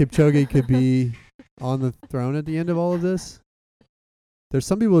right. Kipchoge could be on the throne at the end of all of this. There's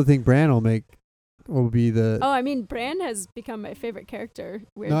some people who think Bran will be the... Oh, I mean, Bran has become my favorite character.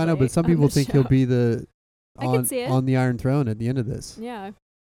 Weirdly, no, I know, but some people think he'll be I can see it. on the Iron Throne at the end of this. Yeah.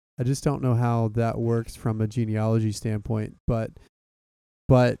 I just don't know how that works from a genealogy standpoint. But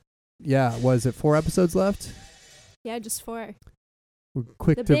yeah, was it 4 episodes left? Yeah, just 4.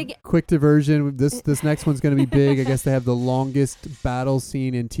 Quick diversion. This next one's going to be big. I guess they have the longest battle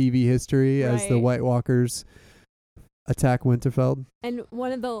scene in TV history as the White Walkers attack Winterfell. And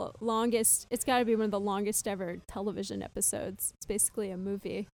one of the longest, it's got to be one of the longest ever television episodes. It's basically a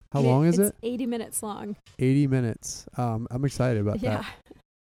movie. How long is it? It's 80 minutes long. 80 minutes. I'm excited about that.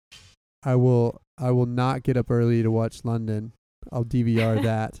 I will not get up early to watch London. I'll DVR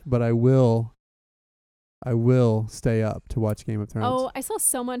that, but I will stay up to watch Game of Thrones. Oh, I saw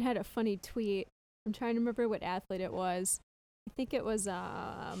someone had a funny tweet. I'm trying to remember what athlete it was. I think it was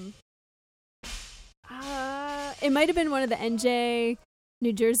it might have been one of the NJ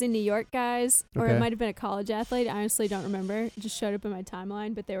New Jersey, New York guys, or it might have been a college athlete. I honestly don't remember. It just showed up in my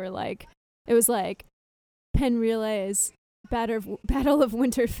timeline, but they were like, it was like Penn Relays, Battle of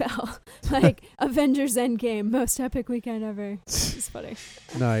Winterfell, like Avengers Endgame, most epic weekend ever. It's funny.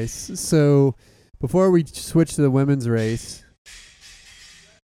 Nice. So before we switch to the women's race,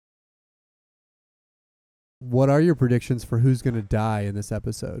 what are your predictions for who's going to die in this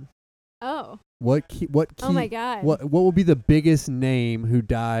episode? Oh. What key? Oh my God. What will be the biggest name who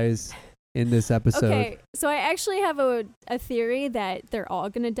dies in this episode? Okay, so I actually have a theory that they're all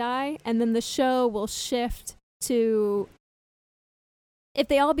going to die, and then the show will shift to, if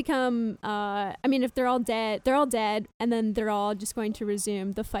they all become, if they're all dead, and then they're all just going to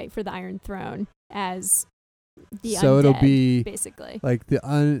resume the fight for the Iron Throne as the so undead, it'll be basically like the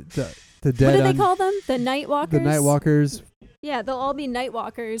dead. What do they call them? The Night Walkers? The Night Walkers. Yeah, they'll all be Night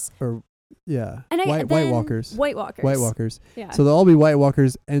Walkers. Yeah. And White Walkers. White Walkers. White Walkers. Yeah. So they'll all be White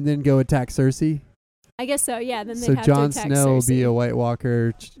Walkers and then go attack Cersei. I guess so, yeah. Then so have Jon to attack Snow Cersei. will be a White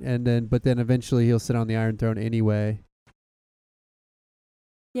Walker, but then eventually he'll sit on the Iron Throne anyway.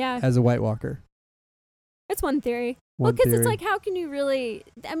 Yeah. as a White Walker. It's one theory. One Because it's theory. like, how can you really?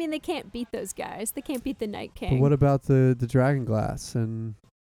 I mean, they can't beat those guys. They can't beat the Night King. But what about the Dragon Glass and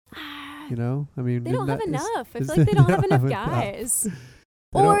I mean, They don't have isn't that- enough. I is- feel like they don't have enough enough. guys.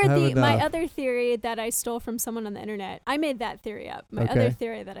 They Or don't have my enough. other theory that I stole from someone on the internet. I made that theory up. My Okay. other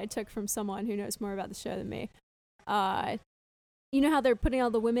theory that I took from someone who knows more about the show than me. You know how they're putting all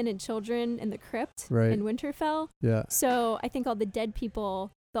the women and children in the crypt Right. in Winterfell? Yeah. So I think all the dead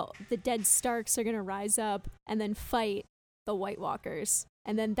people, the dead Starks, are gonna rise up and then fight the White Walkers,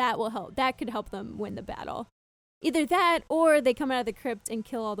 and then that will help. That could help them win the battle. Either that, or they come out of the crypt and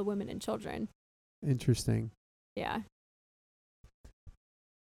kill all the women and children. Interesting. Yeah.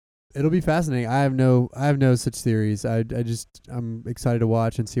 It'll be fascinating. I have no such theories. I'm excited to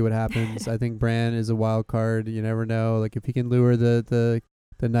watch and see what happens. I think Bran is a wild card. You never know. Like if he can lure the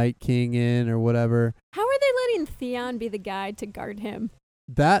Night King in or whatever. How are they letting Theon be the guy to guard him?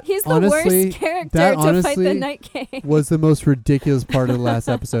 That He's the honestly worst character that to fight the honestly Night King. was the most ridiculous part of the last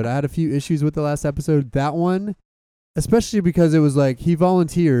episode. I had a few issues with the last episode. That one, especially because it was like he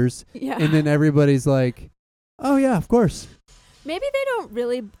volunteers Yeah. and then everybody's like, "Oh yeah, of course." Maybe they don't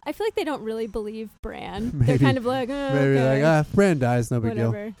really. I feel like they don't really believe Bran. They're Maybe- kind of like, oh, Maybe okay, like, Bran dies, no big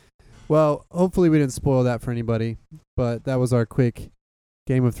deal. whatever. Well, hopefully we didn't spoil that for anybody, but that was our quick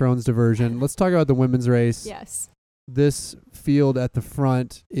Game of Thrones diversion. Let's talk about the women's race. Yes. This field at the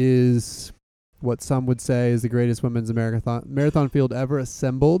front is what some would say is the greatest women's marathon field ever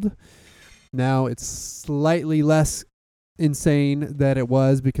assembled. Now it's slightly less insane than it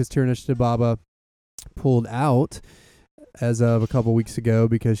was because Tierney Dababa pulled out as of a couple weeks ago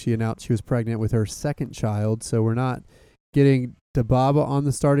because she announced she was pregnant with her second child. So we're not getting Dababa on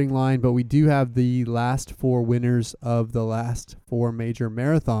the starting line, but we do have the last four winners of the last four major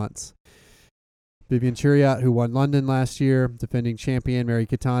marathons. Vivian Chariot, who won London last year, defending champion Mary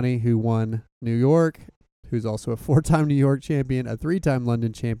Keitany, who won New York, who's also a 4-time New York champion, a 3-time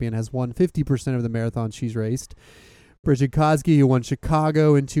London champion, has won 50% of the marathons she's raced. Bridget Kosgei, who won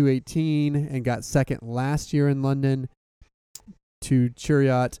Chicago in 2018 and got second last year in London, to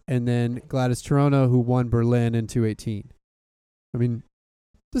Chariot, and then Gladys Cherono, who won Berlin in 2018. I mean,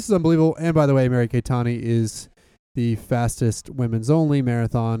 this is unbelievable. And by the way, Mary Keitany is the fastest women's only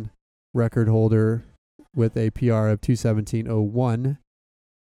marathon record holder with a PR of 2:17:01,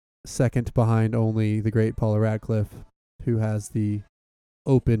 second behind only the great Paula Radcliffe, who has the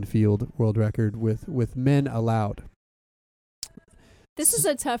open field world record with men allowed. This is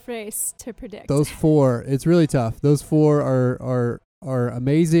a tough race to predict. Those four, it's really tough. Those four are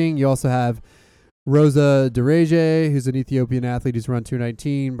amazing. You also have Rosa Dereje, who's an Ethiopian athlete who's run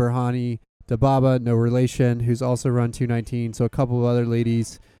 2:19, Berhane Dababa, no relation, who's also run 2:19. So a couple of other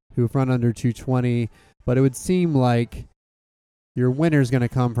ladies who've run under 2:20. But it would seem like your winner's going to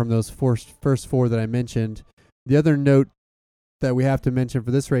come from those first four that I mentioned. The other note that we have to mention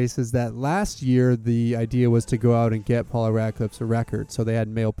for this race is that last year the idea was to go out and get Paula Radcliffe's record. So they had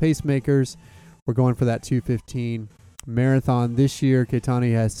male pacemakers. We're going for that 2:15 marathon this year.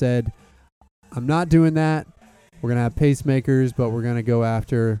 Keitany has said, I'm not doing that. We're going to have pacemakers, but we're going to go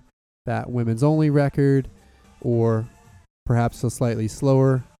after that women's only record or perhaps a slightly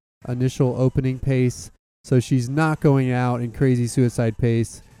slower initial opening pace. So she's not going out in crazy suicide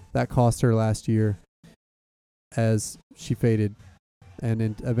pace. That cost her last year as she faded and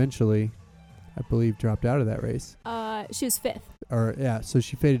eventually, I believe, dropped out of that race. She was fifth. So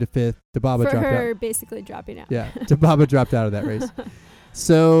she faded to fifth. Dababa For dropped her out. basically dropping out. Yeah, Dababa dropped out of that race.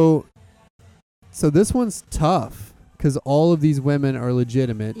 So this one's tough because all of these women are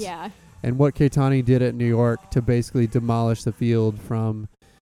legitimate. Yeah. And what Keitany did at New York to basically demolish the field from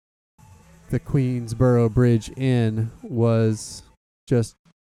the Queensboro Bridge in was just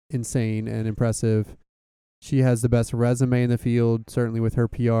insane and impressive. She has the best resume in the field, certainly with her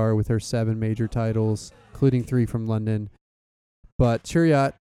PR, with her 7 major titles, including 3 from London. But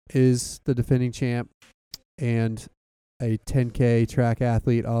Chariot is the defending champ and a 10K track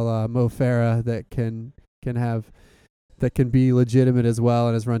athlete a la Mo Farah that can be legitimate as well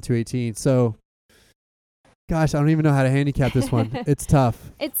and has run 2:18. So, gosh, I don't even know how to handicap this one. It's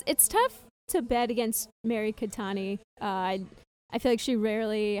tough. It's tough to bet against Mary Keitany. I feel like she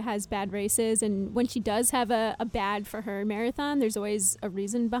rarely has bad races, and when she does have a bad for her marathon, there's always a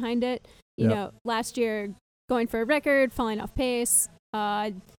reason behind it. You Yep. know, last year going for a record, falling off pace.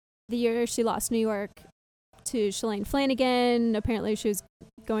 The year she lost New York to Shalane Flanagan, apparently she was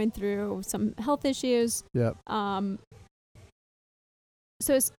going through some health issues. Yep.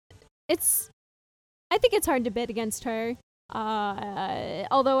 So it's I think it's hard to bet against her.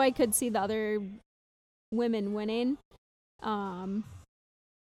 Although I could see the other women winning.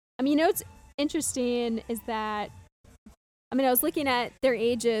 I mean, what's interesting is that, I mean, I was looking at their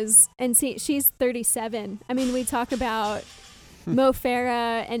ages, and see, she's 37. I mean, we talk about Mo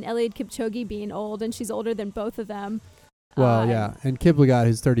Farah and Eliud Kipchoge being old, and she's older than both of them. Well, yeah. And Kiplagat,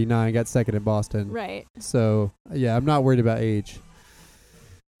 who's 39, got second in Boston. Right. So, yeah, I'm not worried about age.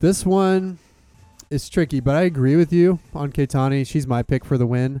 This one is tricky, but I agree with you on Keitany. She's my pick for the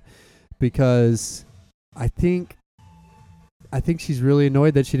win because I think she's really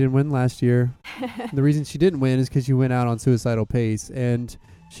annoyed that she didn't win last year. The reason she didn't win is because she went out on suicidal pace, and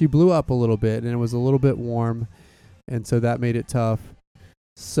she blew up a little bit, and it was a little bit warm, and so that made it tough.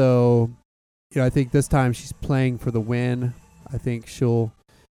 So, I think this time she's playing for the win. I think she'll,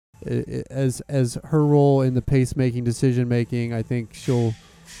 as her role in the pace-making, decision-making, I think she'll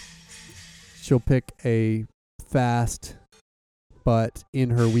pick a fast but in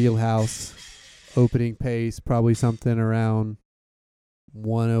her wheelhouse opening pace, probably something around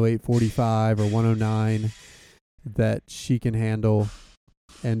 108.45 or 109 that she can handle.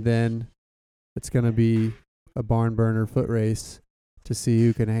 And then it's going to be a barn burner foot race to see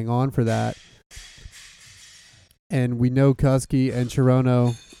who can hang on for that. And we know Koski and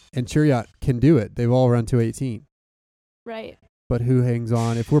Cherono and Cheruiyot can do it. They've all run 2:18. Right. But who hangs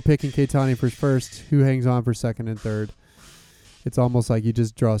on? If we're picking Keitany for first, who hangs on for second and third? It's almost like you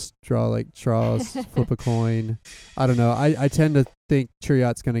just draw like straws, flip a coin. I don't know. I tend to think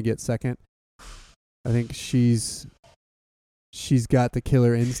Cheruiyot's going to get second. I think she's got the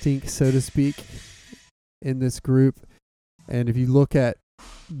killer instinct, so to speak, in this group. And if you look at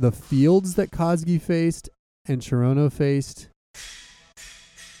the fields that Koski faced and Cherono faced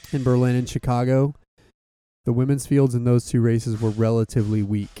in Berlin and Chicago, the women's fields in those two races were relatively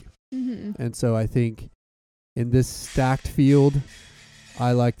weak. Mm-hmm. And so I think in this stacked field,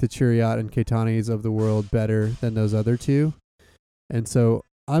 I like the Cheruiyot and Keitany's of the world better than those other two. And so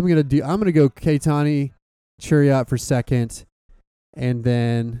I'm gonna go Keitany, Cheruiyot for second, and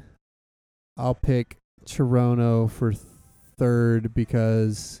then I'll pick Cherono for third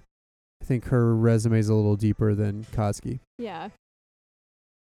because I think her resume is a little deeper than Koski. Yeah.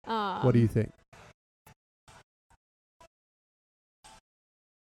 What do you think?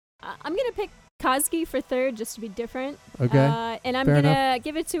 I'm going to pick Koski for third just to be different. Okay. And I'm Fair going enough. to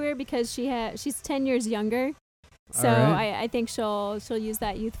give it to her because she's 10 years younger. So All right. I think she'll use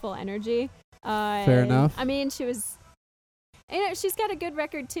that youthful energy. Fair enough. I mean, she's got a good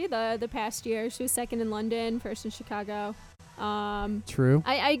record too the past year. She was second in London, first in Chicago. True.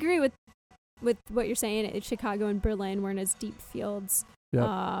 I agree with what you're saying. Chicago and Berlin weren't as deep fields. Yep.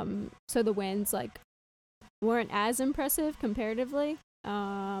 So the wins weren't as impressive comparatively.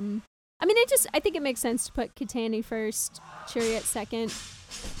 I mean, I think it makes sense to put Keitany first, Cheruiyot second.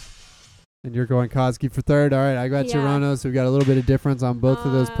 And you're going Koski for third. All right, I got Yeah. Cherono, so we've got a little bit of difference on both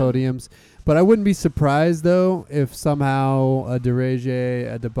of those podiums. But I wouldn't be surprised, though, if somehow a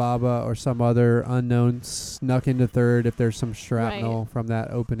Dereje, a Dababa, or some other unknown snuck into third if there's some shrapnel from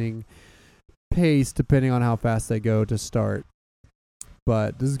that opening pace, depending on how fast they go to start.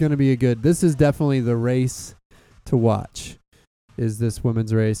 But this is going to be this is definitely the race to watch, is this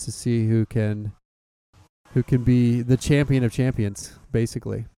women's race, to see who can be the champion of champions,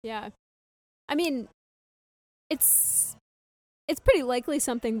 basically. Yeah. I mean, it's pretty likely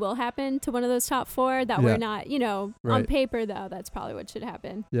something will happen to one of those top four that we're not, on Right. paper, though, that's probably what should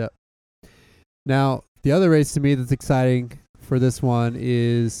happen. Yep. Now, the other race to me that's exciting for this one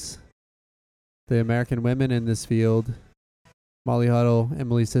is the American women in this field. Molly Huddle,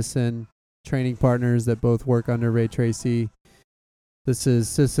 Emily Sisson, training partners that both work under Ray Tracy. This is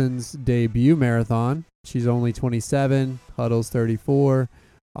Sisson's debut marathon. She's only 27. Huddle's 34.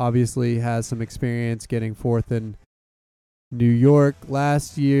 Obviously has some experience getting fourth in New York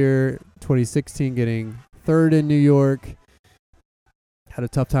last year. 2016 getting third in New York. Had a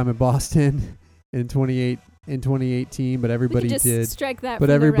tough time in Boston in 2018, but everybody we can just did. strike that But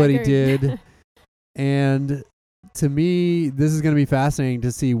from everybody the record. did. And to me, this is going to be fascinating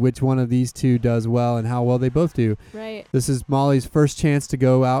to see which one of these two does well and how well they both do. Right. This is Molly's first chance to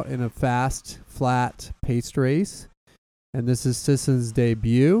go out in a fast, flat, paced race. And this is Sisson's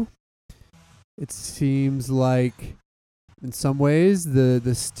debut. It seems like, in some ways,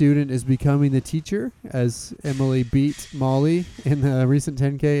 the student is becoming the teacher, as Emily beat Molly in the recent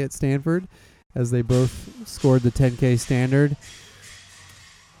 10K at Stanford, as they both scored the 10K standard.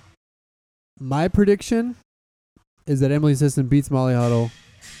 My prediction is that Emily Sisson beats Molly Huddle,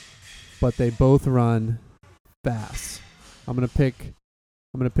 but they both run fast. I'm gonna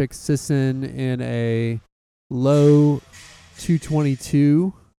pick Sisson in a low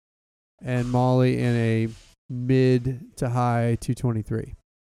 222 and Molly in a mid to high 223.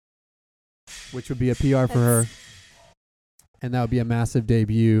 which would be a PR for her. And that would be a massive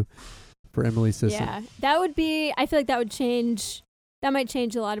debut for Emily Sisson. Yeah, that would be, I feel like that would change, that might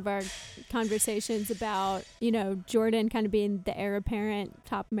change a lot of our conversations about, Jordan kind of being the heir apparent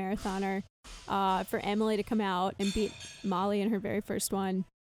top marathoner. For Emily to come out and beat Molly in her very first one,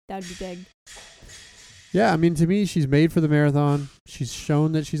 that would be big. Yeah, I mean, to me, she's made for the marathon. She's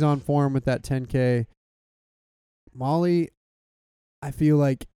shown that she's on form with that 10K. Molly, I feel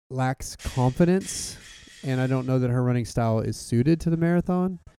like, lacks confidence, and I don't know that her running style is suited to the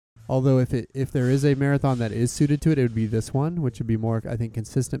marathon. Although if there is a marathon that is suited to it, it would be this one, which would be more, I think,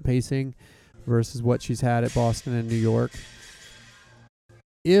 consistent pacing versus what she's had at Boston and New York.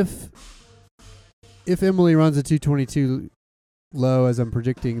 If Emily runs a 2:22 low, as I'm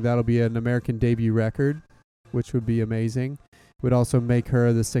predicting, that'll be an American debut record, which would be amazing. It would also make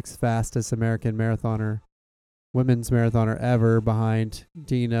her the 6th fastest American women's marathoner ever, behind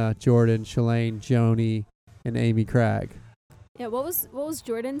Dina, Jordan, Shalane, Joni, and Amy Cragg. Yeah, what was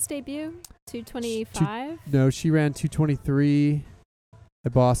Jordan's debut? 2:25? No, she ran 2:23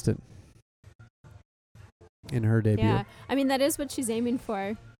 at Boston in her debut. Yeah, I mean, that is what she's aiming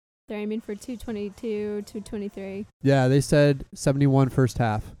for. They're aiming for 2:22, 2:23. Yeah, they said 71 first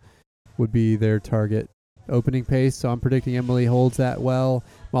half would be their target opening pace. So I'm predicting Emily holds that well.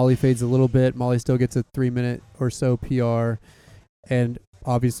 Molly fades a little bit. Molly still gets a 3-minute or so PR. And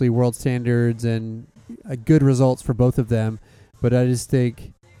obviously world standards and good results for both of them. But I just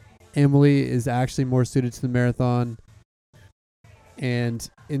think Emily is actually more suited to the marathon. And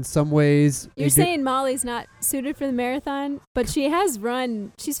in some ways... You're saying Molly's not suited for the marathon, but she has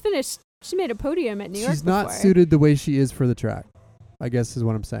run... She made a podium at New York She's not before. suited the way she is for the track, I guess is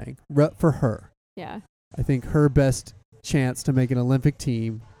what I'm saying. For her. Yeah. I think her best chance to make an Olympic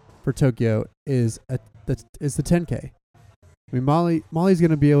team for Tokyo is the 10K. I mean, Molly's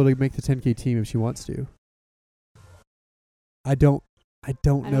going to be able to make the 10K team if she wants to. I don't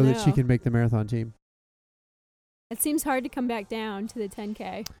know that she can make the marathon team. It seems hard to come back down to the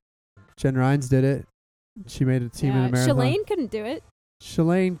 10K. Jen Rines did it. She made a team in the marathon. Shalane couldn't do it.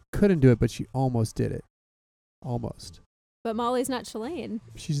 Shalane couldn't do it, but she almost did it. Almost. But Molly's not Shalane.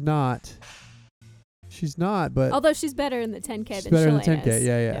 She's not, but... Although she's better in the 10K she's than better Shalane in the 10K, is.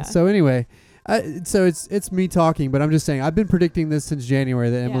 yeah. So anyway, so it's me talking, but I'm just saying, I've been predicting this since January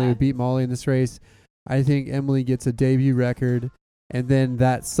that Emily would beat Molly in this race. I think Emily gets a debut record, and then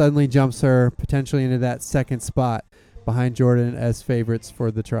that suddenly jumps her potentially into that second spot behind Jordan as favorites for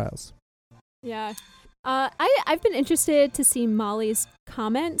the trials. Yeah. I've been interested to see Molly's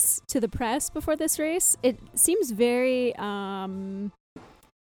comments to the press before this race. It seems very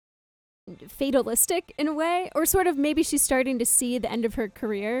fatalistic in a way, or sort of maybe she's starting to see the end of her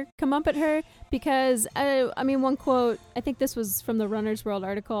career come up at her, because, one quote, I think this was from the Runner's World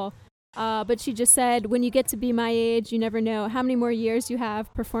article, but she just said, "When you get to be my age, you never know how many more years you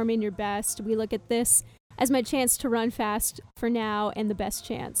have performing your best. We look at this as my chance to run fast for now and the best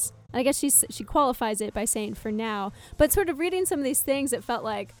chance." And I guess she qualifies it by saying for now, but sort of reading some of these things, it felt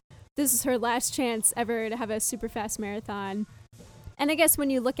like this is her last chance ever to have a super fast marathon. And I guess when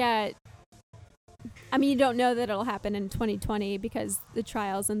you look at, you don't know that it'll happen in 2020 because the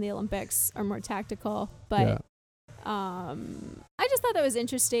trials and the Olympics are more tactical, but I just thought that was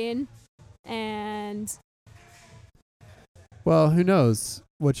interesting. And well, who knows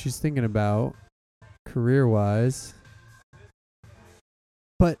what she's thinking about career-wise.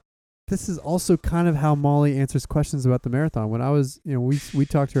 But this is also kind of how Molly answers questions about the marathon. When I was, we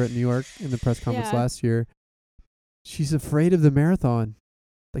talked to her at New York in the press conference last year. She's afraid of the marathon.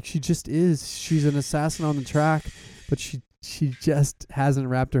 Like, she just is. She's an assassin on the track, but she just hasn't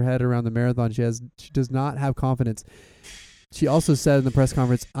wrapped her head around the marathon. She does not have confidence. She also said in the press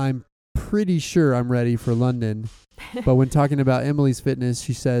conference, "I'm pretty sure I'm ready for London." But when talking about Emily's fitness,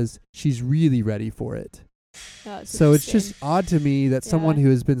 she says she's really ready for it. So it's just odd to me that someone who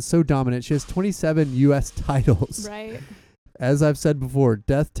has been so dominant, she has 27 U.S. titles. Right. As I've said before,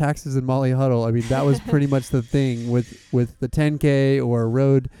 death, taxes, and Molly Huddle. I mean, that was pretty much the thing with the 10K or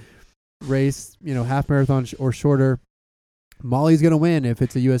road race, half marathon or shorter. Molly's going to win if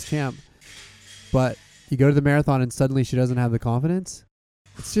it's a U.S. champ. But you go to the marathon and suddenly she doesn't have the confidence.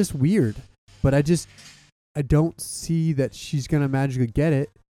 It's just weird. But I don't see that she's going to magically get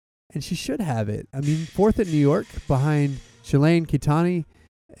it. And she should have it. I mean, 4th at New York behind Shalane, Keitany,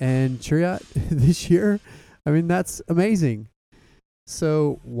 and Chariot this year. I mean, that's amazing.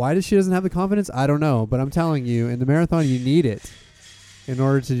 So why does she doesn't have the confidence? I don't know. But I'm telling you, in the marathon, you need it in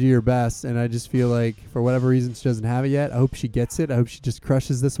order to do your best. And I just feel like for whatever reason, she doesn't have it yet. I hope she gets it. I hope she just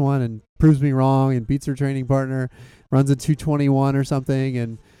crushes this one and proves me wrong and beats her training partner, runs a 2:21 or something,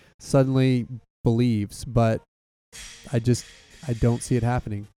 and suddenly believes, but I don't see it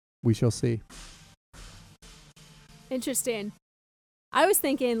happening. We shall see. Interesting. I was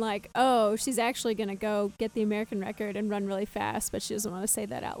thinking like, oh, she's actually going to go get the American record and run really fast, but she doesn't want to say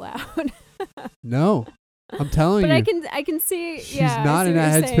that out loud. No, I'm telling but you. I can see. She's yeah, not in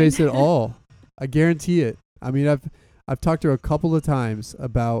that headspace saying. at all. I guarantee it. I mean, I've talked to her a couple of times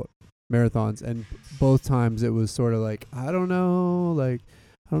about marathons, and both times it was sort of like, I don't know, like,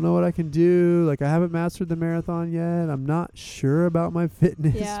 I don't know what I can do. Like, I haven't mastered the marathon yet. I'm not sure about my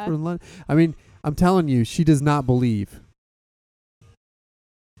fitness Yeah. for London. I mean, I'm telling you, she does not believe.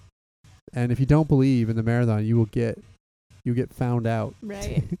 And if you don't believe in the marathon, you get found out.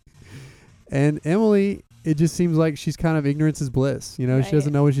 Right. And Emily, it just seems like she's kind of ignorance is bliss. You know, Right. she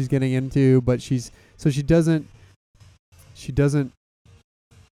doesn't know what she's getting into, but she's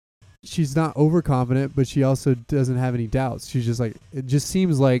not overconfident, but she also doesn't have any doubts. She's just like, it just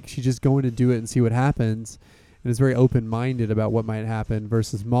seems like she's just going to do it and see what happens. And is very open-minded about what might happen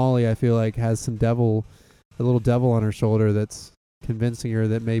versus Molly, I feel like, has a little devil on her shoulder that's convincing her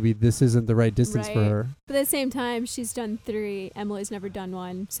that maybe this isn't the right distance for Right. her. But at the same time, she's done 3. Emily's never done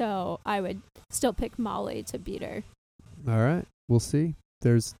 1. So I would still pick Molly to beat her. All right. We'll see.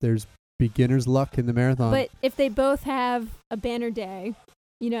 There's beginner's luck in the marathon. But if they both have a banner day,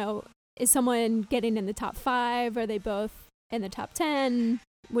 you know, is someone getting in the top 5? Are they both in the top 10?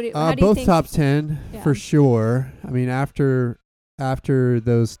 How do you both think? top 10 Yeah. for sure. I mean, after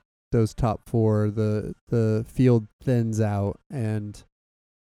those top 4, the field thins out, and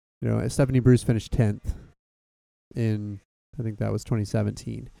you know, Stephanie Bruce finished 10th in, I think that was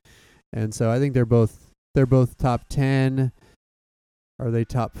 2017, and so I think they're both top 10. Are they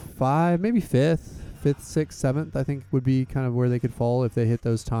top 5? Maybe 5th, 6th, 7th. I think would be kind of where they could fall if they hit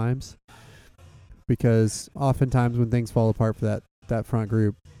those times, because oftentimes when things fall apart for that front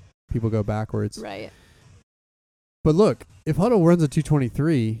group, people go backwards. Right. But look, if Huddle runs a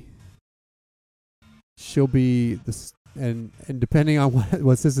 2:23, she'll be and depending on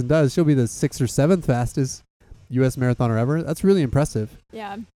what Sisson does, she'll be the 6th or 7th fastest U.S. marathoner ever. That's really impressive.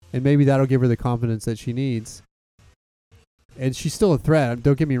 Yeah. And maybe that'll give her the confidence that she needs. And she's still a threat.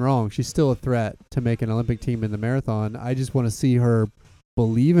 Don't get me wrong. She's still a threat to make an Olympic team in the marathon. I just want to see her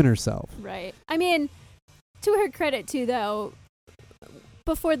believe in herself. Right. I mean, to her credit too, though,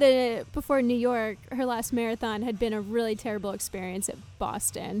 before New York, her last marathon had been a really terrible experience at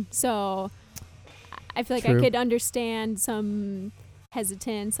Boston. So I feel like True. I could understand some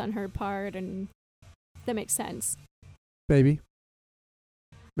hesitance on her part, and that makes sense. Maybe.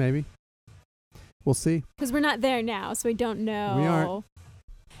 We'll see. Because we're not there now, so we don't know. We aren't.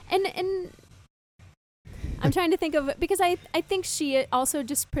 And I'm trying to think of, because I think she also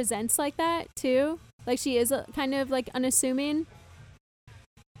just presents like that too. Like she is kind of like unassuming.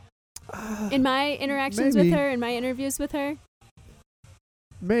 In my interactions with her, in my interviews with her.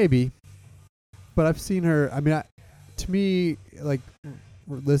 Maybe. But I've seen her, I mean, to me, like,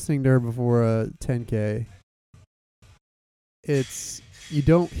 listening to her before a 10K, you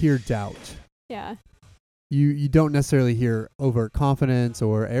don't hear doubt. Yeah. You don't necessarily hear overt confidence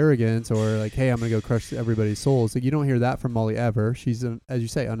or arrogance or like, hey, I'm going to go crush everybody's souls. Like, you don't hear that from Molly ever. She's, as you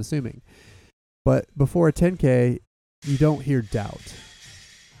say, unassuming. But before a 10K, you don't hear doubt.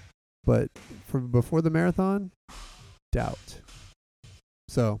 But before the marathon, doubt.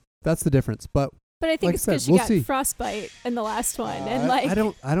 So that's the difference. But I think like it's I because said, she we'll got see. frostbite in the last one, and like I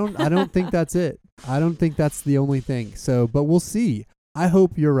don't think that's it. I don't think that's the only thing. So, but we'll see. I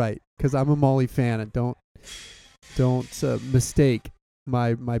hope you're right, because I'm a Molly fan, and don't mistake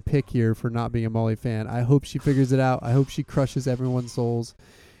my pick here for not being a Molly fan. I hope she figures it out. I hope she crushes everyone's souls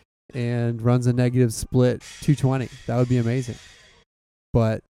and runs a negative split 2:20. That would be amazing.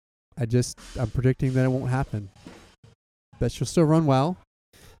 But I'm predicting that it won't happen. But she'll still run well,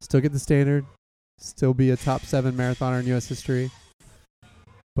 still get the standard, still be a top 7 marathoner in U.S. history.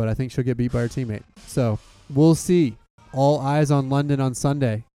 But I think she'll get beat by her teammate. So we'll see. All eyes on London on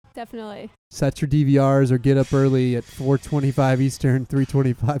Sunday. definitely. Set your DVRs or get up early at 4:25 Eastern,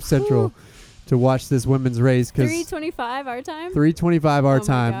 3:25 Central. Ooh. To watch this women's race, because 3:25 our time. 3:25 our Oh my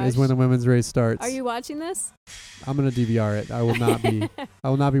time is gosh. when the women's race starts. Are you watching this? I'm gonna DVR it. I will not be. I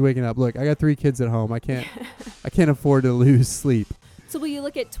will not be waking up. Look, I got 3 kids at home. I can't afford to lose sleep. So will you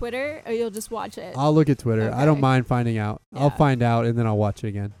look at Twitter, or you'll just watch it? I'll look at Twitter. I don't Okay. mind finding out. I'll Yeah. find out and then I'll watch it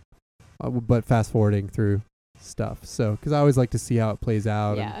again. But fast forwarding through stuff. So, because I always like to see how it plays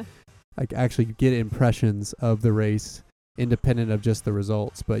out and Yeah. like actually get impressions of the race independent of just the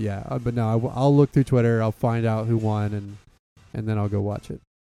results. But yeah, but no, I'll look through Twitter. I'll find out who won and then I'll go watch it.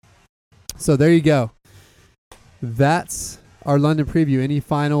 So there you go. That's our London preview. Any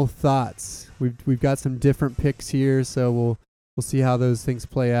final thoughts? We've got some different picks here, so we'll see how those things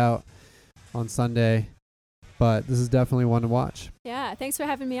play out on Sunday. But this is definitely one to watch. Yeah, thanks for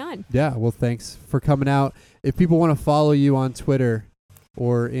having me on. Yeah, well, thanks for coming out. If people want to follow you on Twitter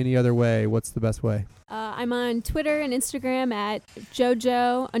or any other way, what's the best way? I'm on Twitter and Instagram at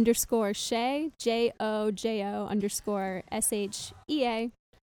JoJo_Shea, JoJo_SHEA,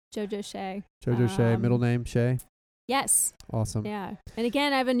 JoJo Shea. JoJo Shea, middle name Shea? Yes. Awesome. Yeah. And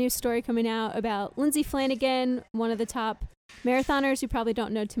again, I have a new story coming out about Lindsay Flanagan, one of the top marathoners you probably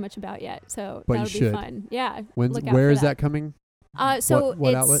don't know too much about yet. So but that'll you be should. Fun. Yeah. Where is that coming? So what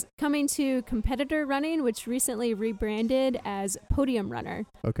it's outlet? coming to Competitor Running, which recently rebranded as Podium Runner.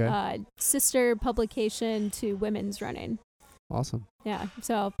 Okay. Sister publication to Women's Running. Awesome. Yeah.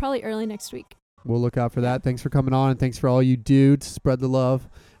 So probably early next week. We'll look out for that. Thanks for coming on, and thanks for all you do to spread the love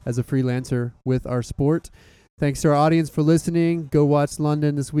as a freelancer with our sport. Thanks to our audience for listening. Go watch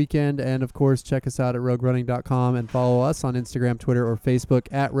London this weekend, and of course, check us out at roguerunning.com and follow us on Instagram, Twitter, or Facebook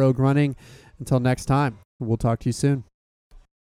at Rogue Running. Until next time, we'll talk to you soon.